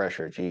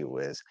 gee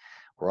whiz.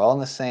 We're all in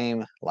the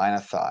same line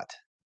of thought.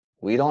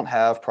 We don't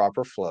have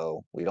proper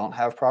flow. We don't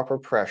have proper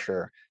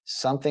pressure.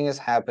 Something is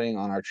happening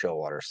on our chill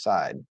water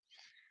side.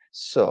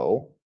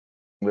 So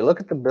we look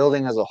at the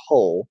building as a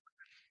whole,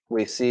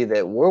 we see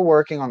that we're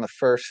working on the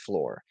first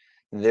floor.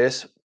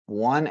 This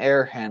one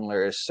air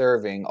handler is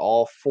serving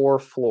all 4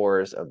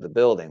 floors of the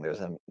building.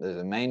 There's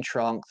a main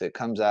trunk that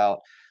comes out,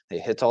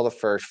 it hits all the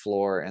first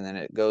floor, and then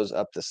it goes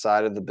up the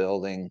side of the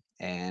building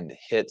and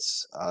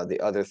hits the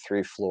other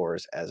 3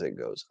 floors as it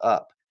goes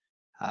up.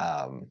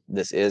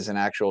 This is an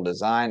actual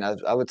design.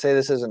 I would say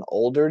this is an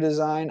older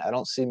design. I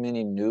don't see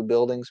many new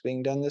buildings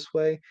being done this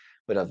way,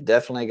 but I've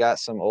definitely got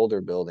some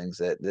older buildings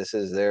that this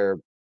is their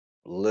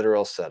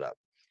literal setup.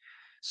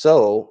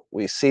 So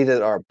we see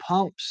that our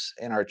pumps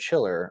and our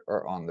chiller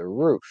are on the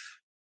roof.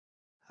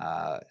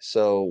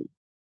 So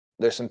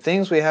there's some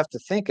things we have to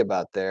think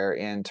about there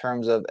in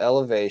terms of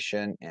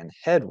elevation and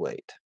head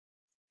weight.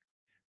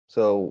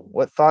 So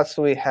what thoughts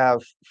do we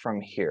have from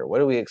here? What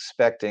are we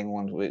expecting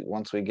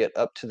once we get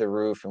up to the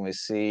roof and we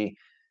see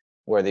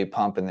where the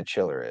pump and the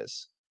chiller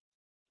is?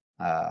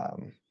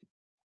 Um,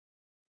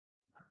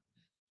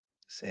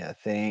 See, I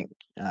think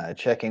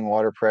checking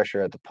water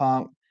pressure at the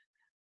pump.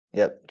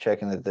 Yep,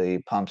 checking that the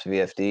pump's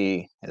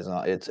VFD is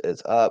on.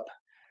 It's up.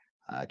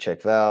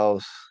 Check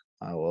valves.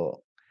 I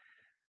will.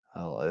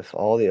 If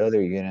all the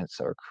other units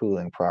are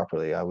cooling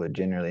properly, I would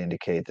generally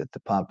indicate that the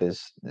pump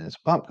is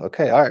pumped.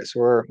 Okay, all right. So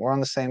we're on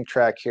the same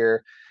track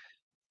here.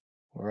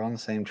 We're on the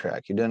same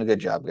track. You're doing a good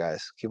job,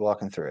 guys. Keep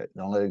walking through it.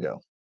 Don't let it go.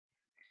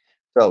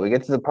 So we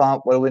get to the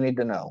pump. What do we need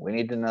to know? We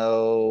need to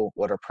know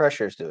what our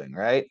pressure is doing,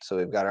 right? So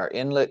we've got our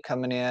inlet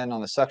coming in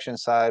on the suction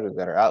side. We've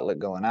got our outlet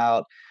going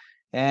out,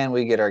 and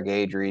we get our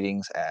gauge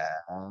readings at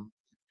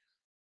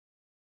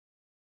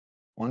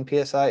 1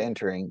 psi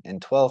entering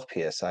and 12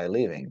 psi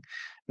leaving.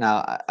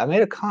 Now, I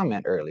made a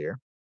comment earlier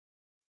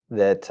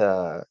that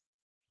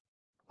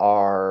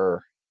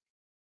our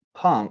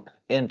pump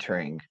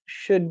entering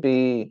should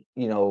be,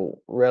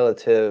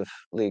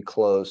 relatively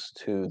close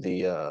to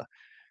the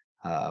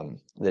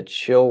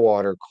chill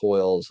water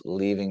coil's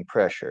leaving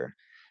pressure.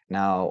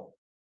 Now,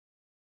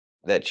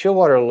 that chill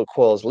water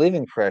coil's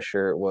leaving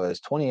pressure was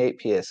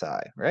 28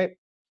 psi, right?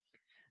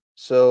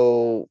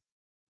 So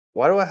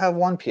why do I have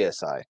 1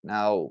 psi?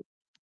 Now,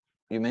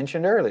 you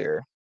mentioned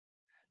earlier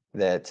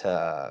that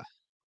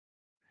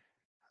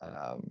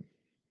um,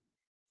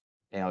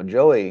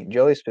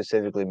 Joey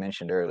specifically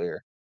mentioned earlier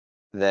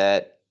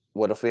that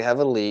what if we have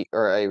a leak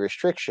or a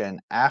restriction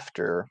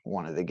after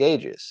one of the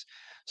gauges?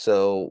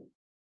 So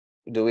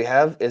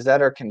is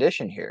that our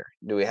condition here?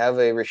 Do we have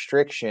a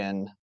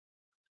restriction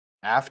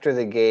after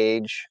the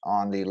gauge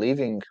on the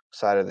leaving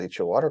side of the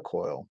chill water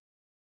coil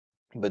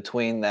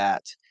between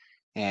that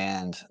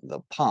and the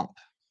pump?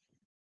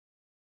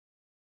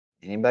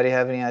 Anybody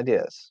have any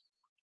ideas?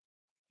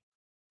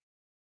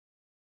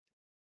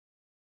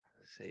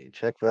 Let's see,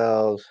 check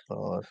valves.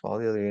 Well, if all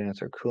the other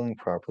units are cooling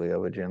properly, I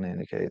would generally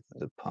indicate that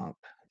the pump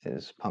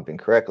is pumping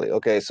correctly.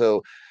 Okay,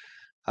 so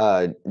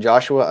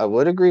Joshua, I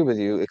would agree with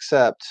you,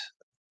 except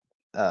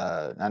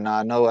and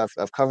I know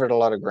I've covered a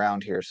lot of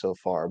ground here so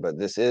far, but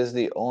this is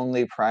the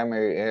only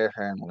primary air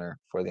handler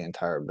for the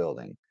entire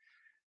building.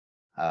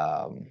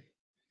 Um,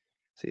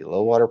 See,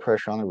 low water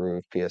pressure on the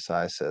roof,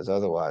 PSI says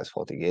otherwise,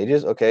 faulty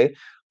gauges. Okay,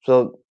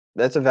 so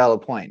that's a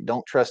valid point.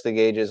 Don't trust the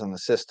gauges on the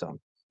system.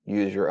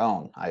 Use your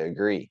own. I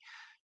agree.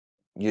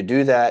 You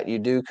do that, you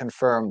do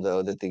confirm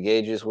though that the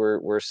gauges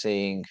we're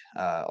seeing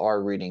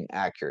are reading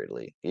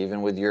accurately.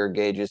 Even with your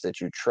gauges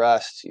that you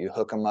trust, you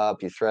hook them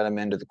up, you thread them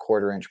into the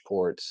 1/4 inch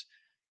ports,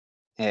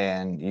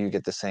 and you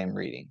get the same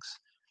readings.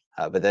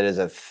 But that is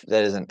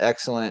an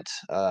excellent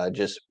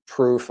just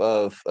proof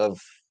of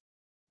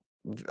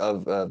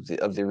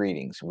the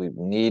readings. We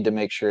need to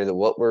make sure that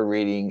what we're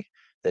reading,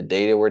 the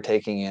data we're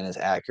taking in, is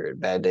accurate.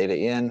 Bad data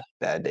in,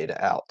 bad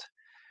data out.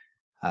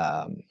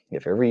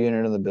 If every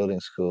unit in the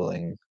building's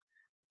cooling,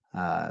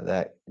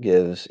 that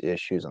gives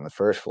issues on the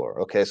first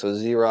floor. Okay, so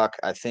Z-Rock,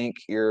 I think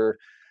you're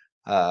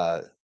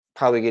uh,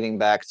 probably getting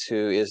back to,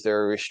 is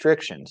there a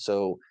restriction?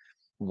 So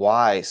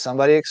why?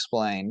 Somebody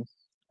explain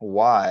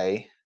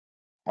why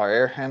our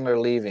air handler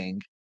leaving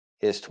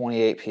is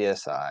 28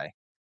 psi,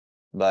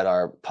 but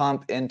our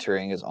pump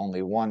entering is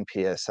only 1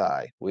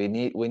 psi. We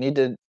need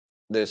to.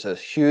 There's a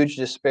huge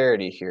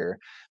disparity here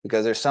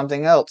because there's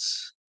something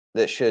else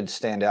that should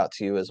stand out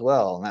to you as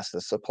well, and that's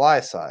the supply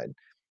side.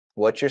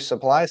 What's your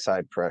supply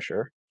side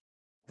pressure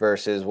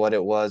versus what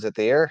it was at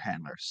the air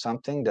handler?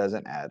 Something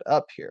doesn't add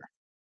up here.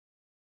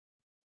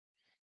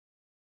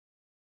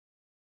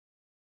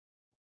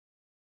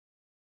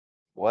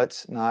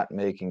 What's not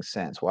making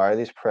sense? Why are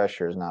these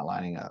pressures not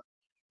lining up?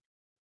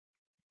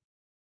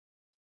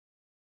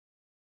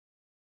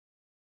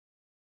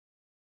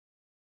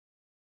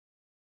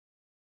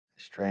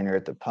 Strainer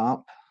at the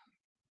pump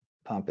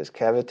is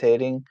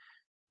cavitating.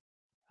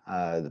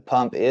 The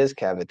pump is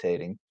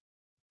cavitating.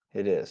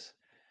 It is.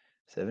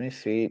 70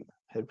 feet,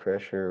 head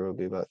pressure will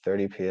be about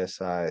 30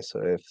 psi.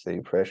 So if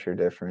the pressure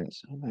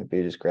difference might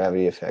be just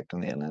gravity effect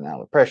on the inlet and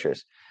outlet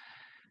pressures.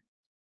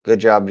 Good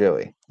job,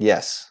 Joey.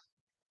 Yes.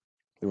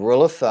 The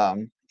rule of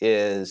thumb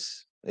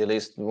is, at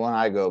least the one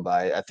I go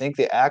by, I think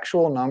the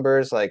actual number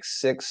is like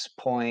 6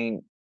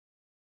 point,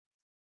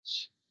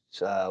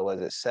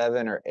 was it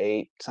 7 or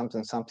 8,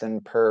 something,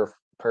 something per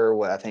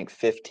what I think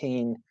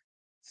 15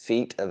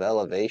 feet of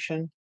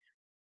elevation.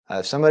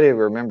 If somebody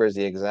remembers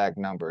the exact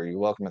number, you're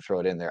welcome to throw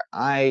it in there.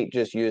 I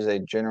just use a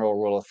general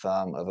rule of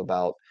thumb of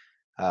about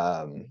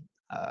um,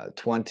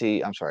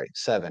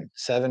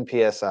 7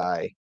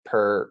 psi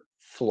per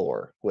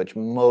floor, which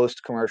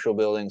most commercial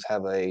buildings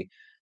have a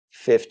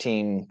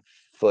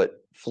 15-foot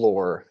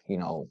floor.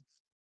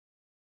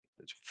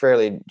 It's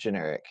fairly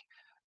generic.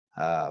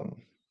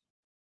 Um,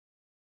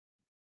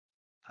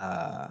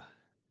 uh,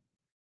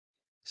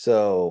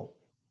 so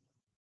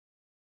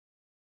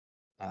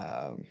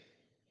um,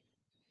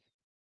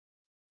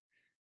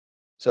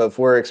 So if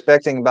we're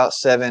expecting about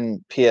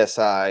 7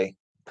 psi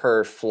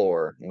per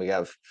floor, and we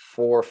have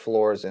 4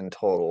 floors in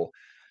total,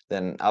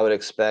 then I would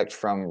expect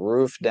from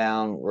roof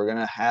down, we're going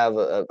to have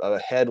a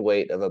head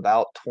weight of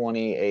about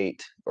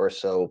 28 or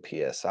so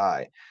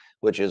psi,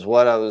 which is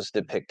what I was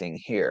depicting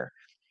here.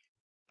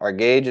 Our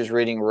gauge is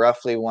reading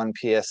roughly 1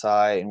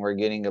 psi, and we're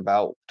getting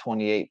about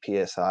 28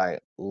 psi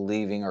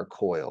leaving our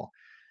coil.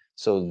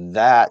 So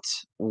that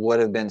would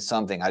have been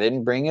something. I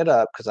didn't bring it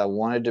up because I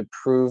wanted to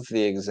prove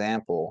the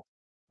example,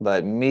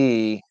 but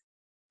me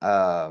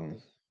um,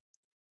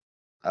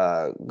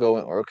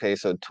 going, okay,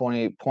 so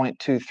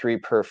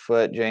 20.23 per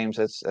foot, James,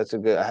 that's a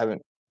good, I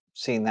haven't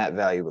seen that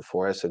value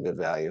before. That's a good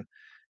value.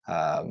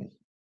 Um,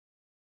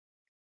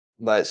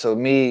 but so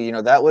me,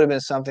 that would have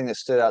been something that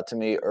stood out to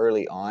me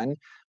early on,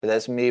 but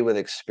that's me with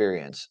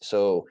experience.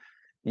 So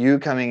you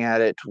coming at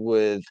it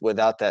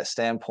without that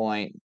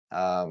standpoint,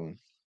 because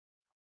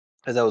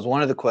that was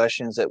one of the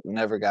questions that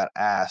never got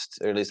asked,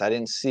 or at least I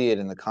didn't see it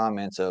in the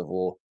comments of,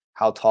 well,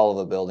 how tall of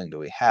a building do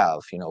we have?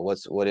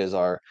 What is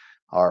our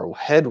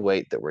head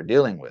weight that we're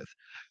dealing with,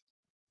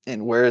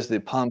 and where's the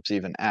pumps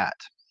even at?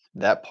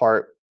 That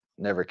part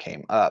never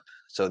came up.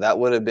 So that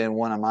would have been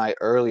one of my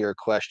earlier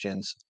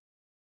questions,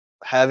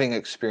 having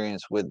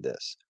experience with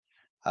this.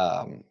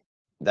 Um,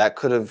 that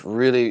could have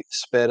really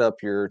sped up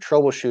your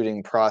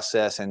troubleshooting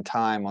process and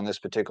time on this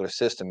particular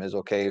system. Is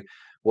okay,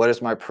 what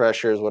is my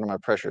pressures? What are my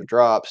pressure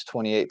drops?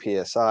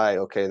 28 psi.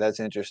 Okay, that's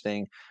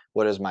interesting.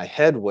 What is my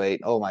head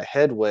weight? Oh, my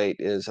head weight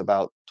is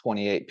about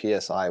 28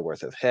 psi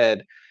worth of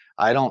head.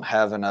 I don't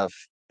have enough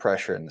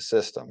pressure in the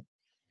system.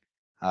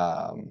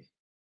 Um,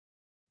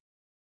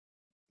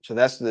 so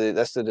that's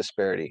the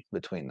disparity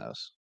between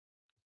those,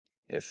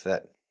 if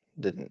that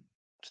didn't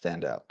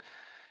stand out.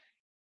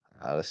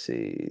 Let's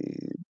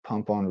see,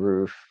 pump on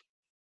roof.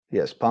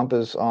 Yes, pump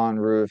is on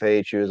roof,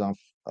 AHU is on.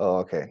 Oh,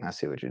 okay, I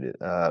see what you did.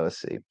 Let's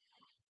see.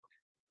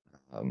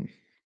 Um,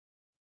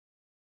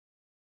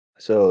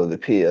 so the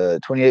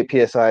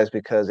 28 psi is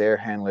because air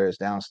handler is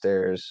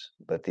downstairs,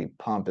 but the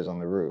pump is on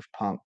the roof.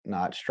 Pump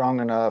not strong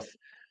enough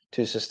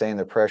to sustain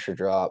the pressure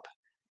drop.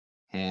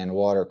 And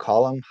water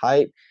column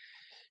height.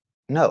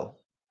 No,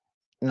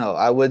 no,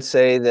 I would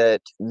say that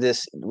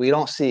we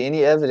don't see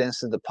any evidence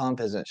that the pump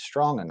isn't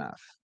strong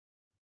enough.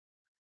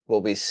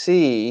 What we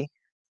see,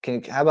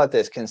 how about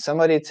this? Can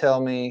somebody tell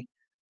me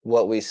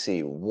what we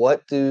see?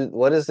 What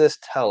does this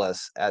tell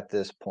us at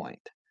this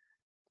point?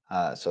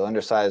 So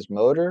undersized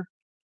motor?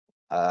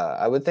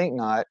 I would think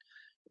not.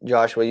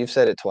 Joshua, you've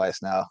said it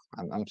twice now.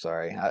 I'm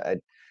sorry.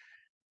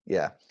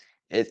 Yeah,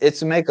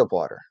 it's makeup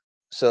water.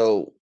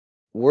 So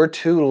we're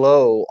too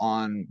low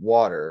on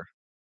water,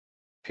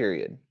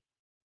 period.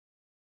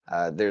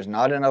 There's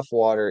not enough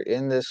water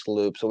in this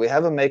loop, so we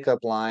have a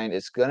makeup line.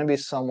 It's going to be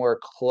somewhere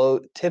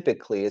close.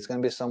 Typically, it's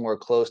going to be somewhere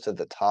close to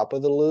the top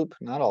of the loop,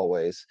 not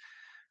always.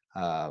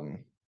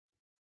 Um,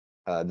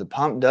 the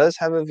pump does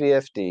have a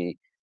VFD,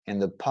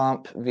 and the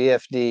pump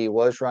VFD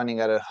was running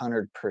at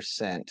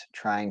 100%,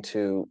 trying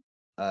to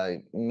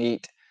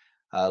meet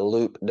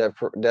loop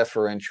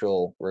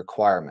differential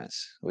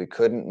requirements. We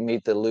couldn't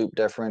meet the loop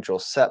differential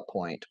set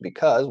point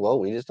because, well,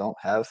 we just don't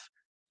have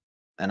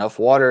enough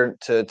water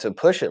to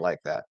push it like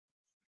that.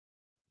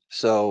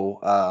 So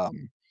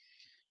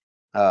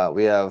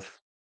we have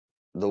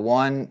the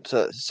one.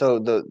 So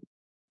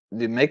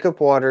the makeup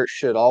water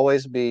should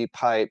always be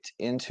piped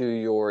into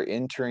your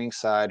entering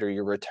side or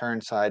your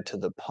return side to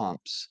the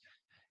pumps.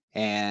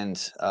 And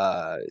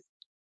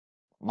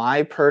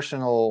my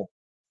personal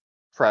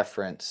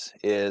preference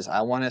is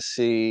I want to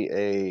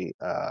see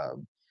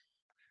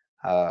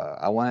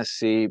I want to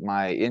see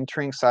my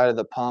entering side of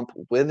the pump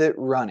with it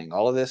running.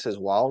 All of this is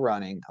while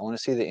running. I want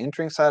to see the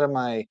entering side of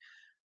my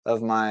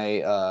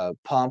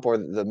pump or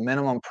the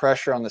minimum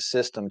pressure on the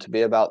system to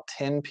be about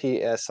 10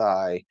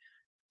 psi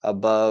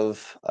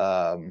above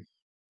uh,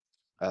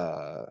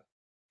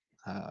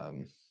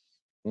 um,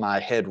 my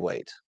head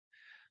weight.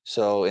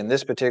 So in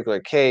this particular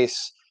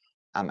case,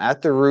 I'm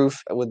at the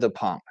roof with the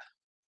pump.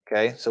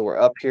 Okay, so we're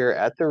up here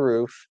at the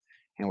roof,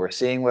 and we're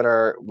seeing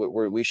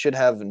we should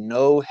have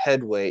no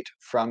head weight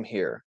from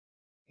here.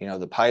 You know,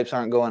 the pipes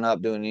aren't going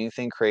up doing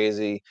anything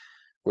crazy.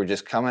 We're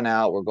just coming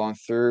out. We're going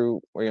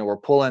through.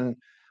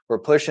 We're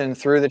pushing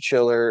through the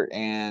chiller,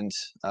 and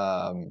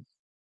um,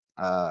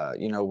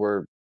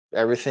 we're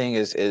everything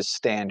is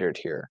standard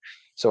here.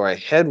 So our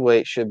head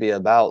weight should be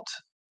about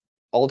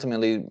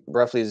ultimately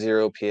roughly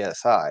 0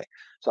 psi.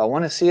 So I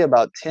want to see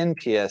about 10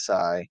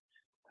 psi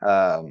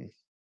um,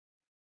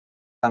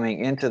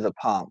 coming into the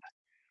pump,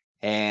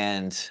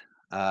 and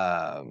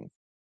um,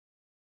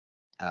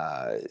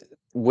 uh,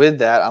 with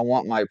that, I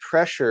want my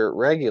pressure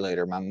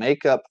regulator, my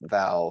makeup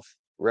valve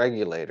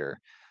regulator,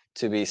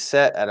 to be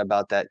set at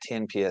about that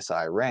 10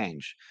 psi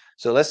range.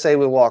 So let's say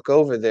we walk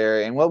over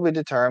there, and what we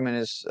determine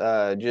is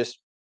just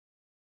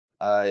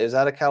is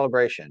out of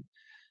calibration.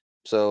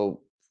 So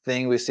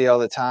thing we see all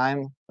the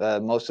time,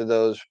 most of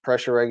those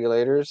pressure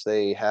regulators,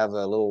 they have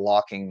a little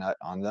locking nut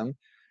on them.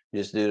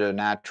 Just due to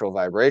natural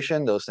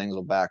vibration, those things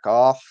will back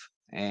off,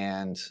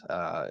 and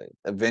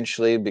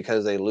eventually,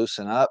 because they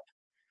loosen up,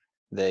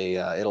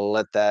 it'll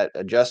let that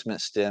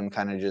adjustment stem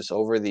kind of just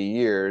over the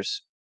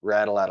years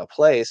rattle out of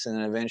place, and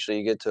then eventually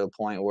you get to a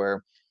point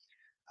where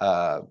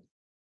uh,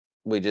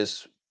 we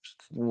just,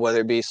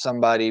 whether it be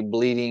somebody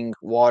bleeding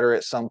water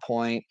at some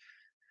point,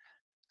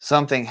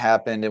 something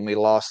happened and we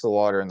lost the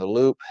water in the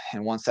loop.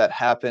 And once that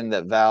happened,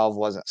 that valve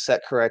wasn't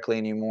set correctly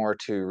anymore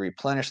to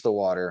replenish the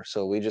water.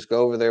 So we just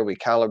go over there, we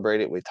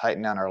calibrate it, we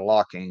tighten down our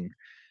locking,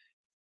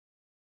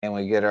 and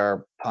we get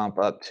our pump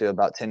up to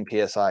about 10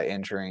 psi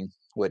entering,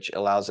 which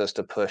allows us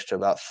to push to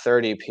about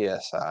 30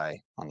 psi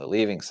on the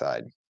leaving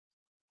side.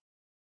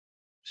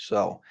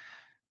 So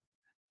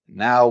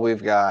now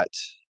we've got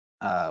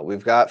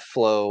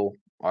flow.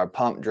 Our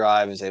pump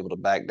drive is able to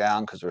back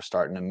down because we're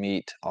starting to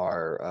meet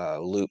our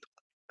loop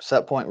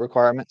set point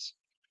requirements.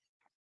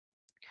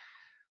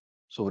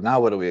 So now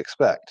what do we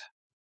expect?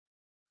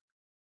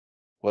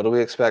 What do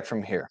we expect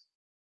from here?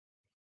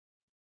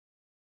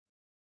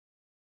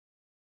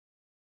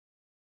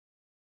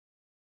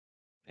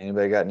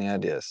 Anybody got any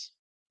ideas?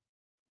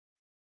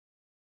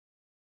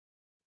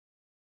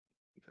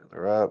 Fill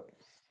her up.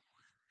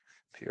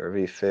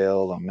 PRV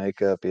failed on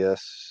makeup,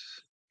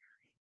 yes.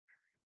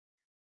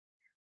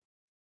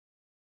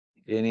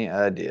 Any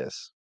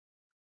ideas?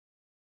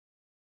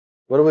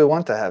 What do we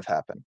want to have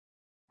happen,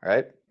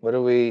 right? What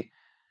do we,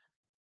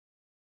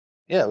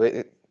 yeah,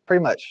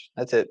 pretty much.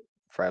 That's it,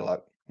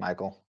 Frylock,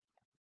 Michael.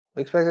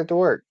 We expect it to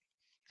work.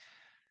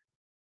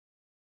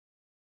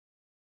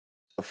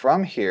 So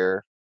from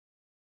here,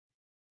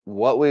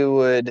 what we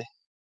would,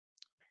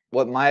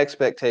 what my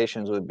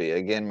expectations would be,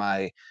 again,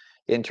 my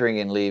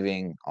entering and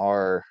leaving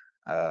are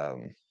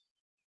um,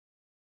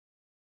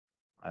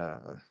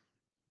 uh,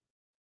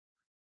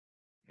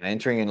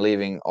 entering and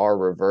leaving are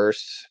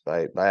reversed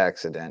by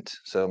accident.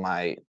 So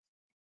my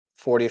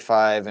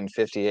 45 and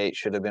 58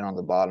 should have been on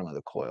the bottom of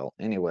the coil.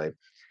 Anyway,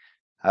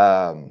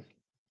 um,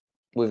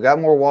 we've got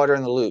more water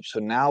in the loop, so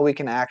now we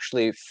can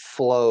actually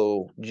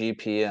flow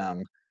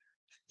GPM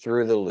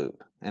through the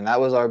loop. And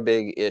that was our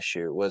big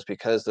issue, was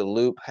because the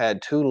loop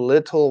had too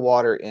little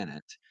water in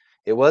it.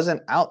 It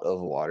wasn't out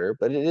of water,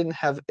 but it didn't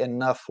have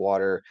enough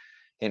water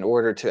in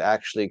order to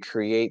actually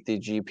create the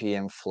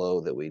GPM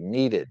flow that we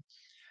needed.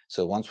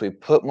 So once we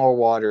put more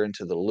water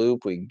into the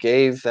loop, we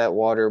gave that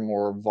water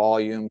more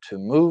volume to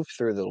move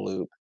through the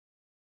loop.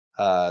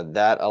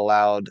 That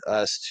allowed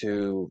us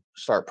to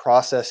start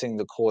processing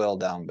the coil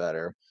down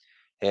better.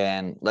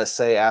 And let's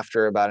say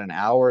after about an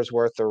hour's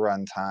worth of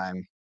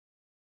runtime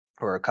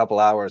or a couple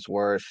hours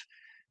worth,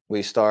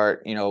 we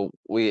start,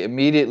 we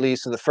immediately,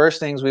 so the first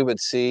things we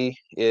would see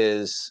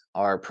is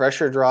our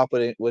pressure drop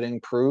would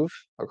improve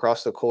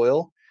across the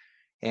coil.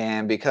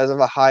 And because of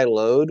a high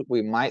load,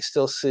 we might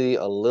still see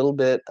a little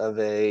bit of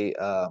a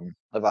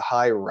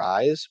high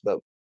rise, but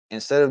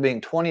instead of being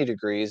 20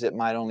 degrees, it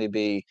might only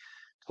be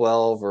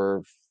 12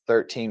 or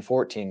 13,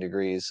 14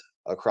 degrees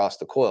across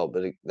the coil,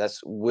 but that's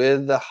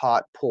with the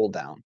hot pull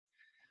down.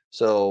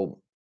 So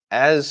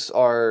as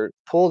our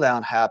pull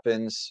down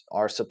happens,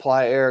 our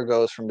supply air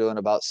goes from doing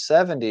about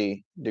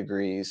 70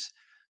 degrees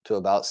to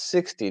about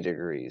 60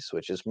 degrees,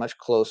 which is much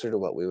closer to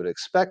what we would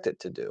expect it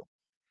to do.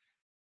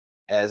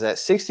 As that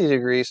 60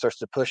 degrees starts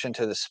to push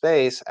into the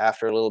space,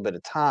 after a little bit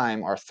of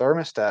time, our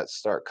thermostats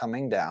start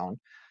coming down,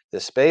 the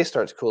space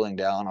starts cooling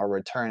down, our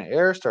return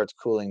air starts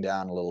cooling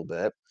down a little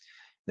bit.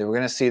 Then we're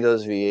going to see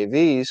those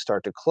VAVs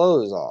start to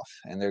close off,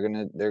 and they're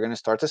going to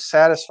start to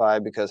satisfy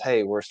because,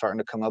 hey, we're starting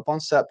to come up on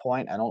set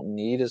point. I don't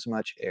need as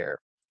much air.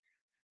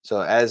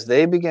 So as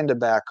they begin to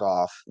back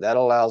off, that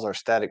allows our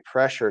static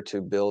pressure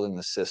to build in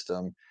the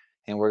system,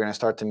 and we're going to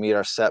start to meet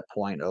our set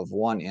point of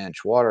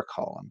 1-inch water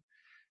column.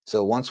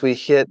 So once we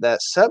hit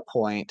that set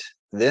point,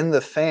 then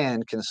the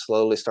fan can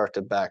slowly start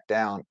to back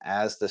down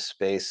as the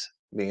space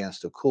begins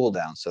to cool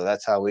down. So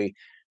that's how we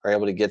are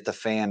able to get the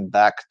fan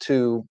back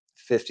to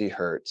 50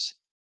 hertz.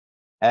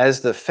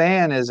 As the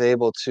fan is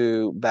able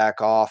to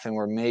back off and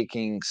we're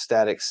making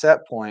static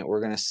set point, we're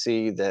going to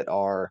see that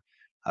our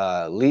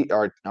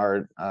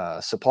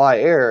supply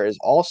air is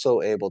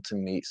also able to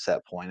meet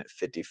set point at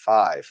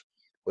 55,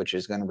 which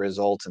is going to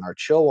result in our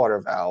chill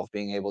water valve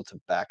being able to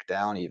back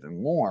down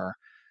even more,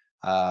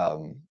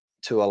 um,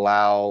 to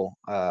allow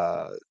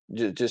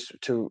just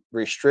to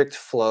restrict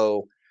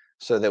flow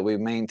so that we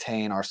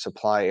maintain our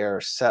supply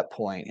air set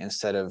point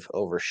instead of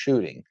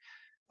overshooting,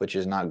 which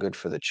is not good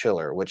for the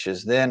chiller, which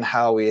is then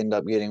how we end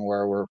up getting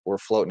where we're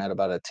floating at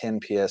about a 10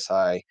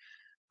 psi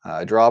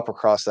drop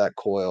across that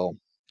coil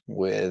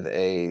with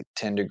a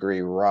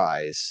 10-degree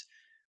rise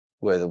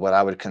with what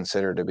I would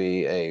consider to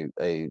be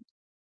a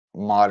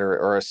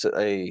moderate or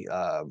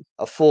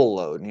a full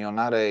load,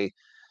 not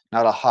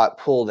a hot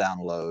pull down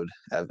load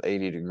of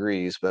 80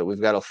 degrees, but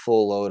we've got a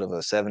full load of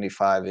a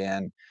 75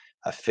 in,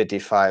 a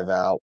 55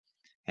 out,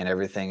 and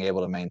everything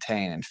able to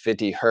maintain. And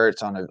 50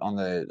 hertz on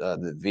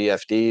the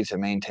VFD to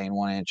maintain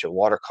 1 inch of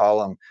water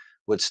column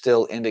would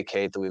still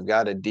indicate that we've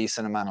got a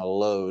decent amount of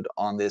load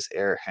on this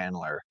air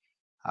handler.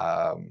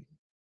 Um,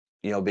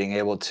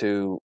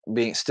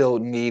 being still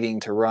needing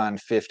to run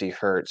 50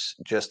 hertz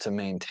just to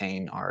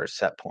maintain our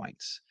set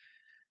points.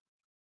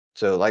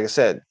 So like I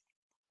said,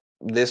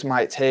 this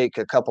might take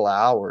a couple of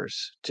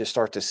hours to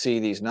start to see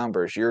these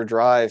numbers. Your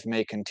drive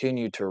may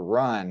continue to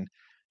run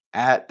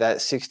at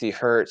that 60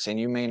 hertz, and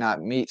you may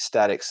not meet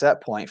static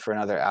set point for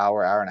another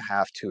hour, hour and a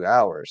half, 2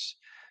 hours.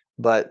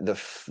 But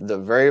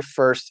the very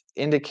first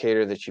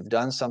indicator that you've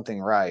done something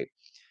right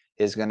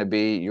is going to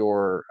be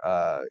your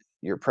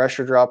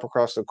pressure drop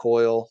across the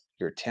coil,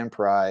 your temp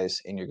rise,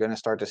 and you're going to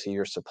start to see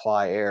your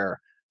supply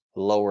air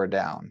lower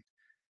down.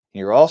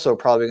 You're also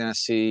probably going to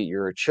see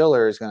your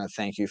chiller is going to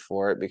thank you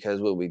for it,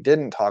 because what we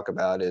didn't talk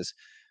about is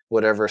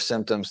whatever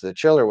symptoms the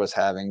chiller was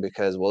having,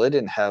 because, well, it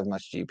didn't have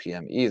much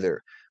GPM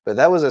either. But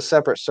that was a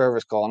separate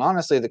service call. And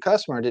honestly, the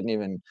customer didn't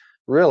even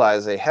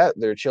realize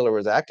their chiller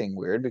was acting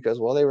weird because,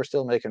 well, they were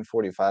still making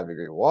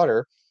 45-degree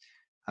water,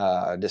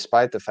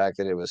 despite the fact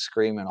that it was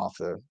screaming off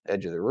the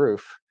edge of the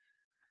roof.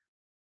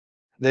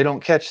 They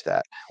don't catch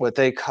that. What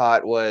they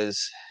caught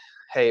was,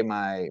 hey,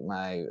 my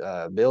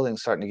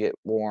building's starting to get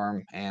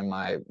warm, and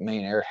my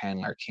main air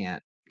handler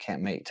can't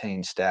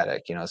maintain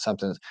static.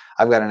 Something's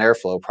I've got an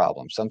airflow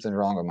problem. Something's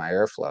wrong with my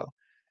airflow.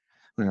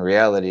 When in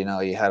reality,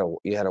 you had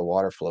a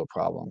water flow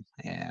problem,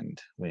 and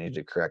we need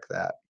to correct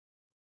that.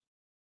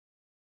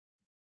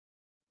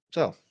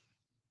 So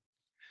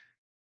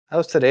that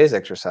was today's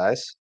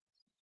exercise.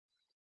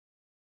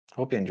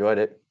 Hope you enjoyed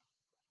it.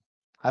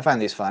 I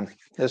find these fun.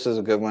 This is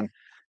a good one.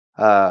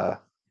 Uh,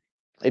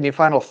 Any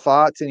final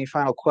thoughts? Any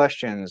final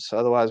questions?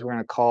 Otherwise, we're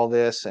going to call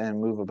this and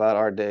move about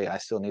our day. I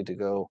still need to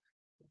go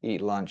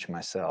eat lunch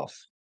myself.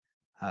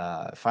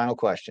 Final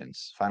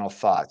questions, final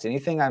thoughts.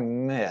 Anything I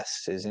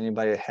missed? Does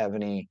anybody have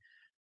any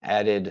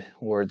added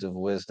words of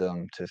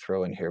wisdom to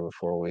throw in here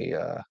before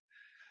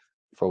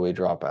we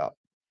drop out?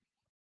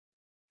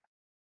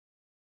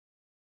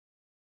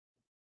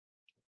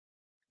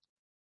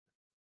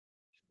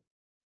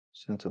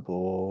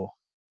 Sensible.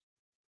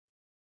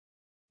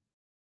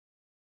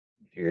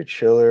 Your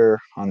chiller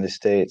on the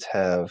states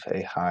have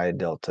a high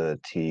delta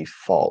T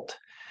fault.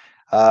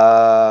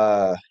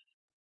 Uh,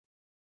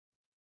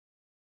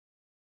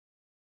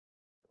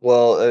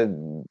 well,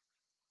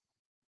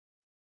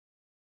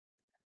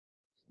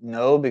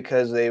 no,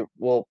 because I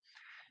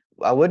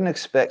wouldn't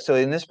expect. So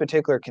in this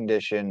particular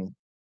condition,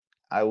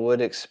 I would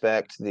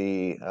expect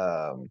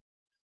so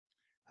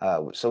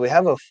we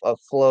have a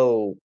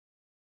flow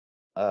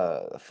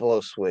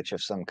switch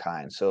of some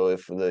kind. So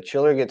if the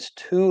chiller gets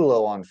too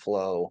low on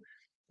flow,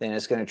 then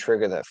it's going to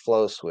trigger that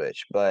flow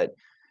switch. But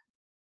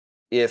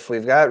if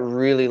we've got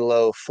really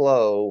low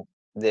flow,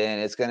 then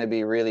it's going to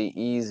be really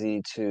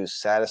easy to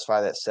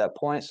satisfy that set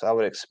point. So I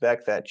would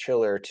expect that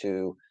chiller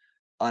to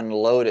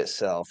unload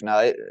itself.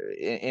 Now,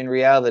 in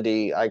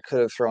reality, I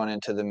could have thrown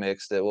into the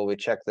mix that, well, we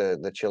checked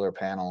the chiller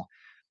panel,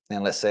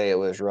 and let's say it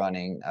was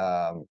running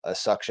a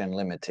suction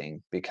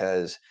limiting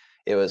because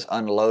it was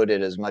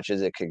unloaded as much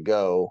as it could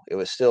go. It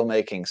was still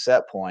making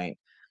set point,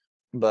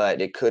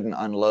 but it couldn't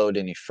unload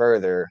any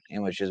further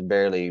and was just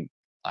barely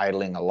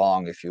idling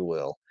along, if you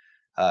will.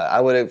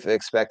 I would have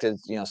expected,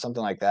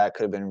 something like that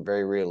could have been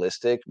very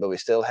realistic, but we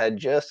still had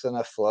just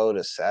enough flow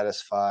to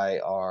satisfy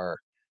our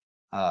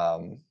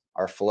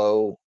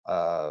flow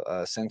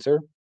sensor.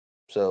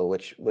 So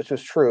which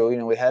was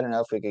true. We had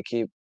enough. We could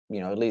keep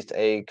at least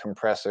a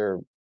compressor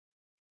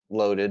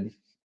loaded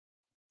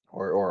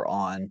or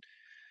on.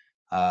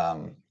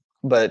 Um,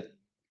 but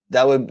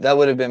that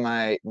would have been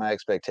my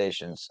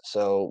expectations.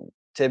 So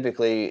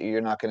typically, you're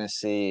not going to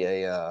see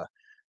a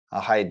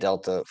high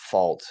delta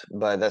fault,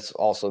 but that's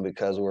also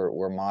because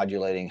we're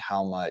modulating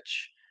how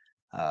much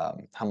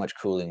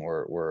cooling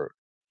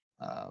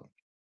uh,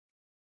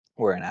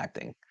 we're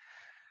enacting.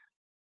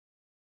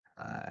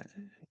 Uh,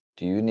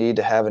 do you need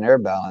to have an air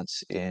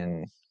balance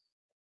in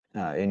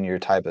your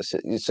type of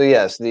so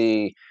yes,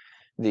 the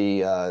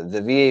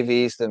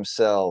VAVs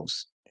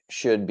themselves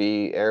should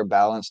be air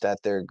balanced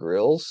at their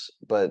grills,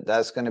 but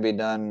that's going to be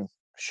done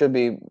should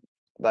be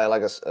by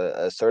like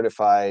a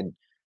certified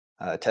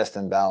test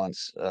and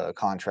balance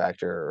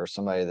contractor or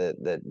somebody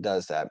that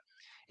does that.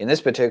 In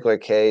this particular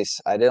case,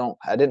 I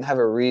didn't have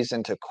a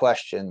reason to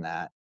question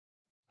that.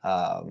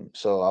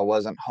 So I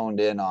wasn't honed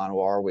in on,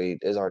 well,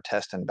 is our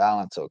test and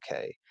balance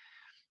okay?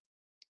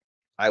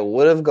 I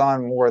would have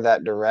gone more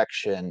that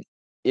direction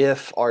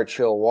if our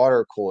chill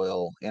water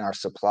coil in our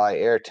supply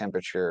air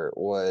temperature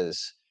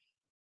was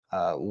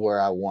where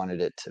I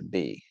wanted it to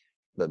be.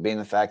 But being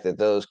the fact that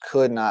those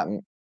could not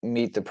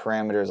meet the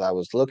parameters I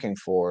was looking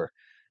for,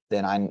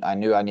 then I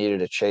knew I needed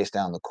to chase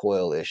down the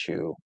coil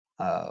issue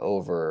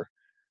over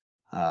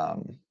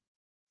um,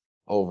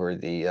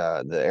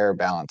 the air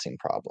balancing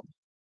problem.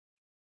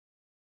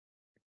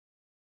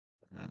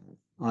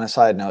 On a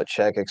side note,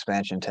 check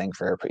expansion tank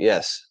for air.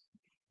 Yes,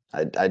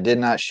 I did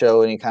not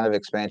show any kind of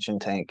expansion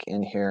tank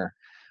in here,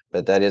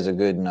 but that is a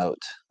good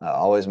note.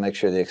 Always make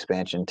sure the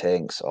expansion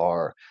tanks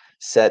are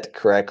set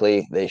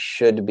correctly. They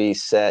should be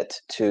set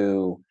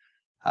to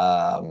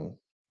um,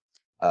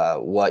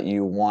 what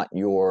you want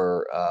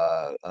your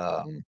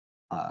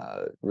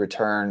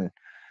return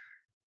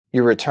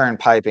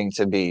piping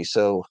to be.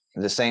 So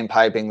the same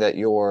piping that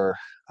your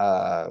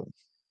uh,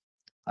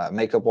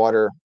 makeup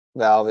water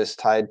valve is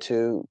tied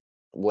to,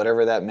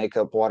 whatever that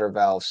makeup water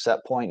valve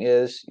set point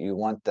is, you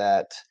want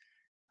that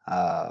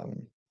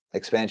um,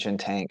 expansion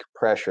tank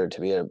pressure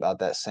to be at about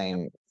that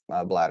same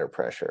bladder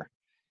pressure.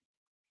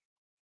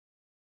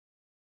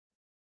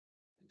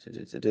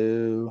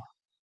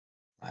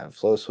 I have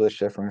flow switch,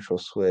 differential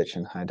switch,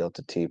 and high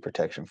delta T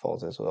protection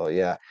faults as well.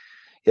 Yeah,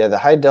 yeah. The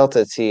high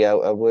delta T, I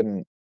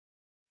wouldn't.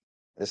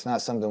 It's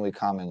not something we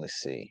commonly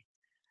see.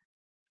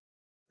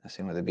 I've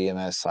seen where the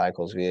BMS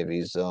cycles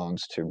VAV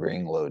zones to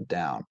bring load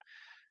down.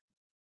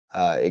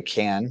 It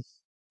can,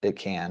 it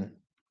can.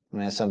 I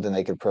mean, it's something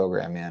they could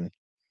program in.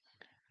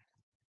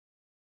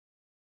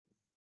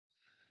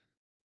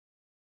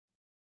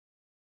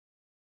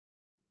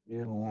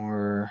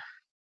 Or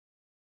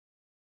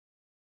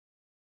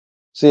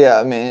so yeah,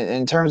 I mean,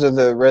 in terms of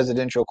the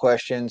residential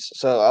questions,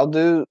 so I'll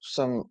do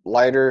some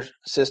lighter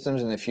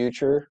systems in the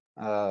future.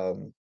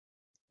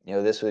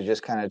 This was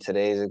just kind of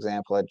today's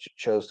example I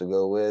chose to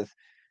go with.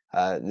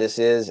 This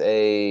is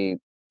a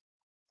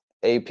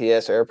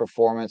APS Air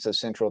Performance of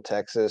Central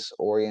Texas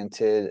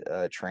oriented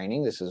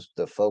training. This is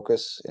the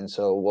focus, and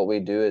so what we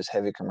do is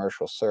heavy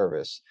commercial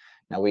service.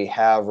 Now we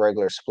have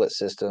regular split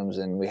systems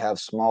and we have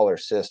smaller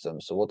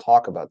systems, so we'll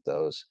talk about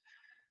those.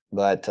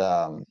 But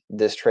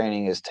this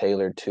training is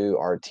tailored to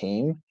our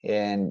team,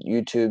 and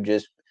YouTube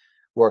just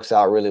works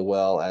out really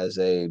well as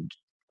a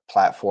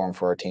platform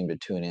for our team to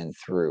tune in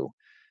through,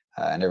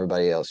 and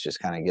everybody else just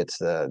kind of gets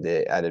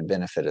the added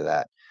benefit of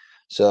that.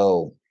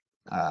 So,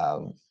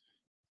 um,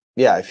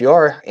 yeah, if you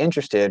are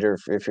interested, or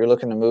if you're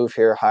looking to move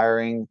here,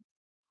 hiring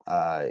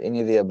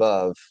any of the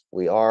above,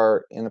 we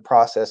are in the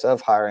process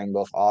of hiring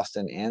both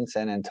Austin and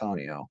San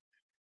Antonio.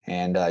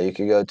 And you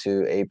can go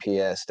to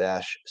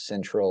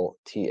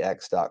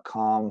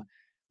aps-centraltx.com.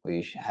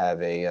 We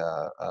have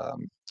a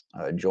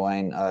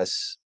join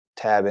us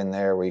tab in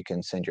there where you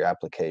can send your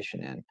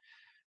application in.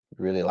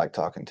 Really like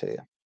talking to you.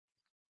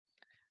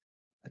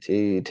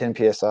 10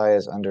 psi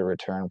is under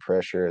return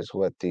pressure is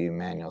what the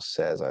manual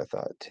says. I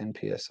thought 10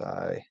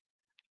 psi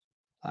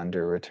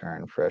under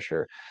return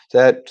pressure.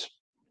 That's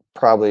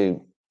probably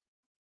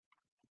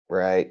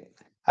right.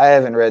 I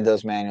haven't read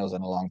those manuals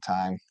in a long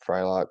time,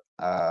 Frylock.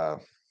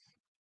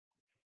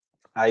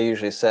 I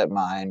usually set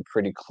mine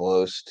pretty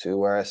close to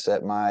where I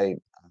set my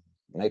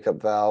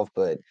makeup valve,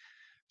 but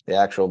the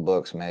actual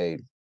books may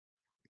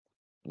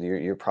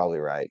you're probably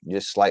right,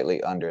 just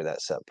slightly under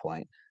that set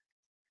point.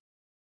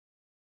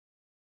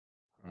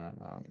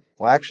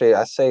 Well, actually,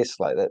 I say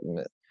slight.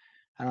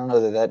 I don't know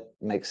that that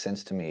makes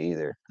sense to me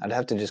either. I'd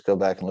have to just go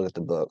back and look at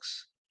the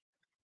books.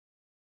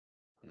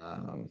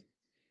 Um,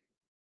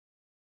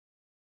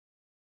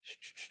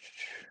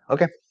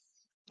 Okay.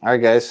 All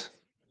right, guys.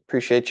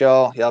 Appreciate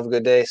y'all. Y'all have a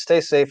good day.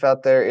 Stay safe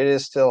out there. It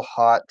is still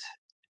hot.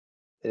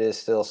 It is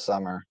still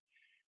summer,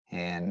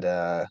 and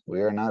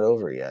we are not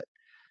over yet.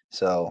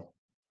 So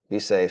be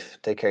safe.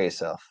 Take care of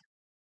yourself.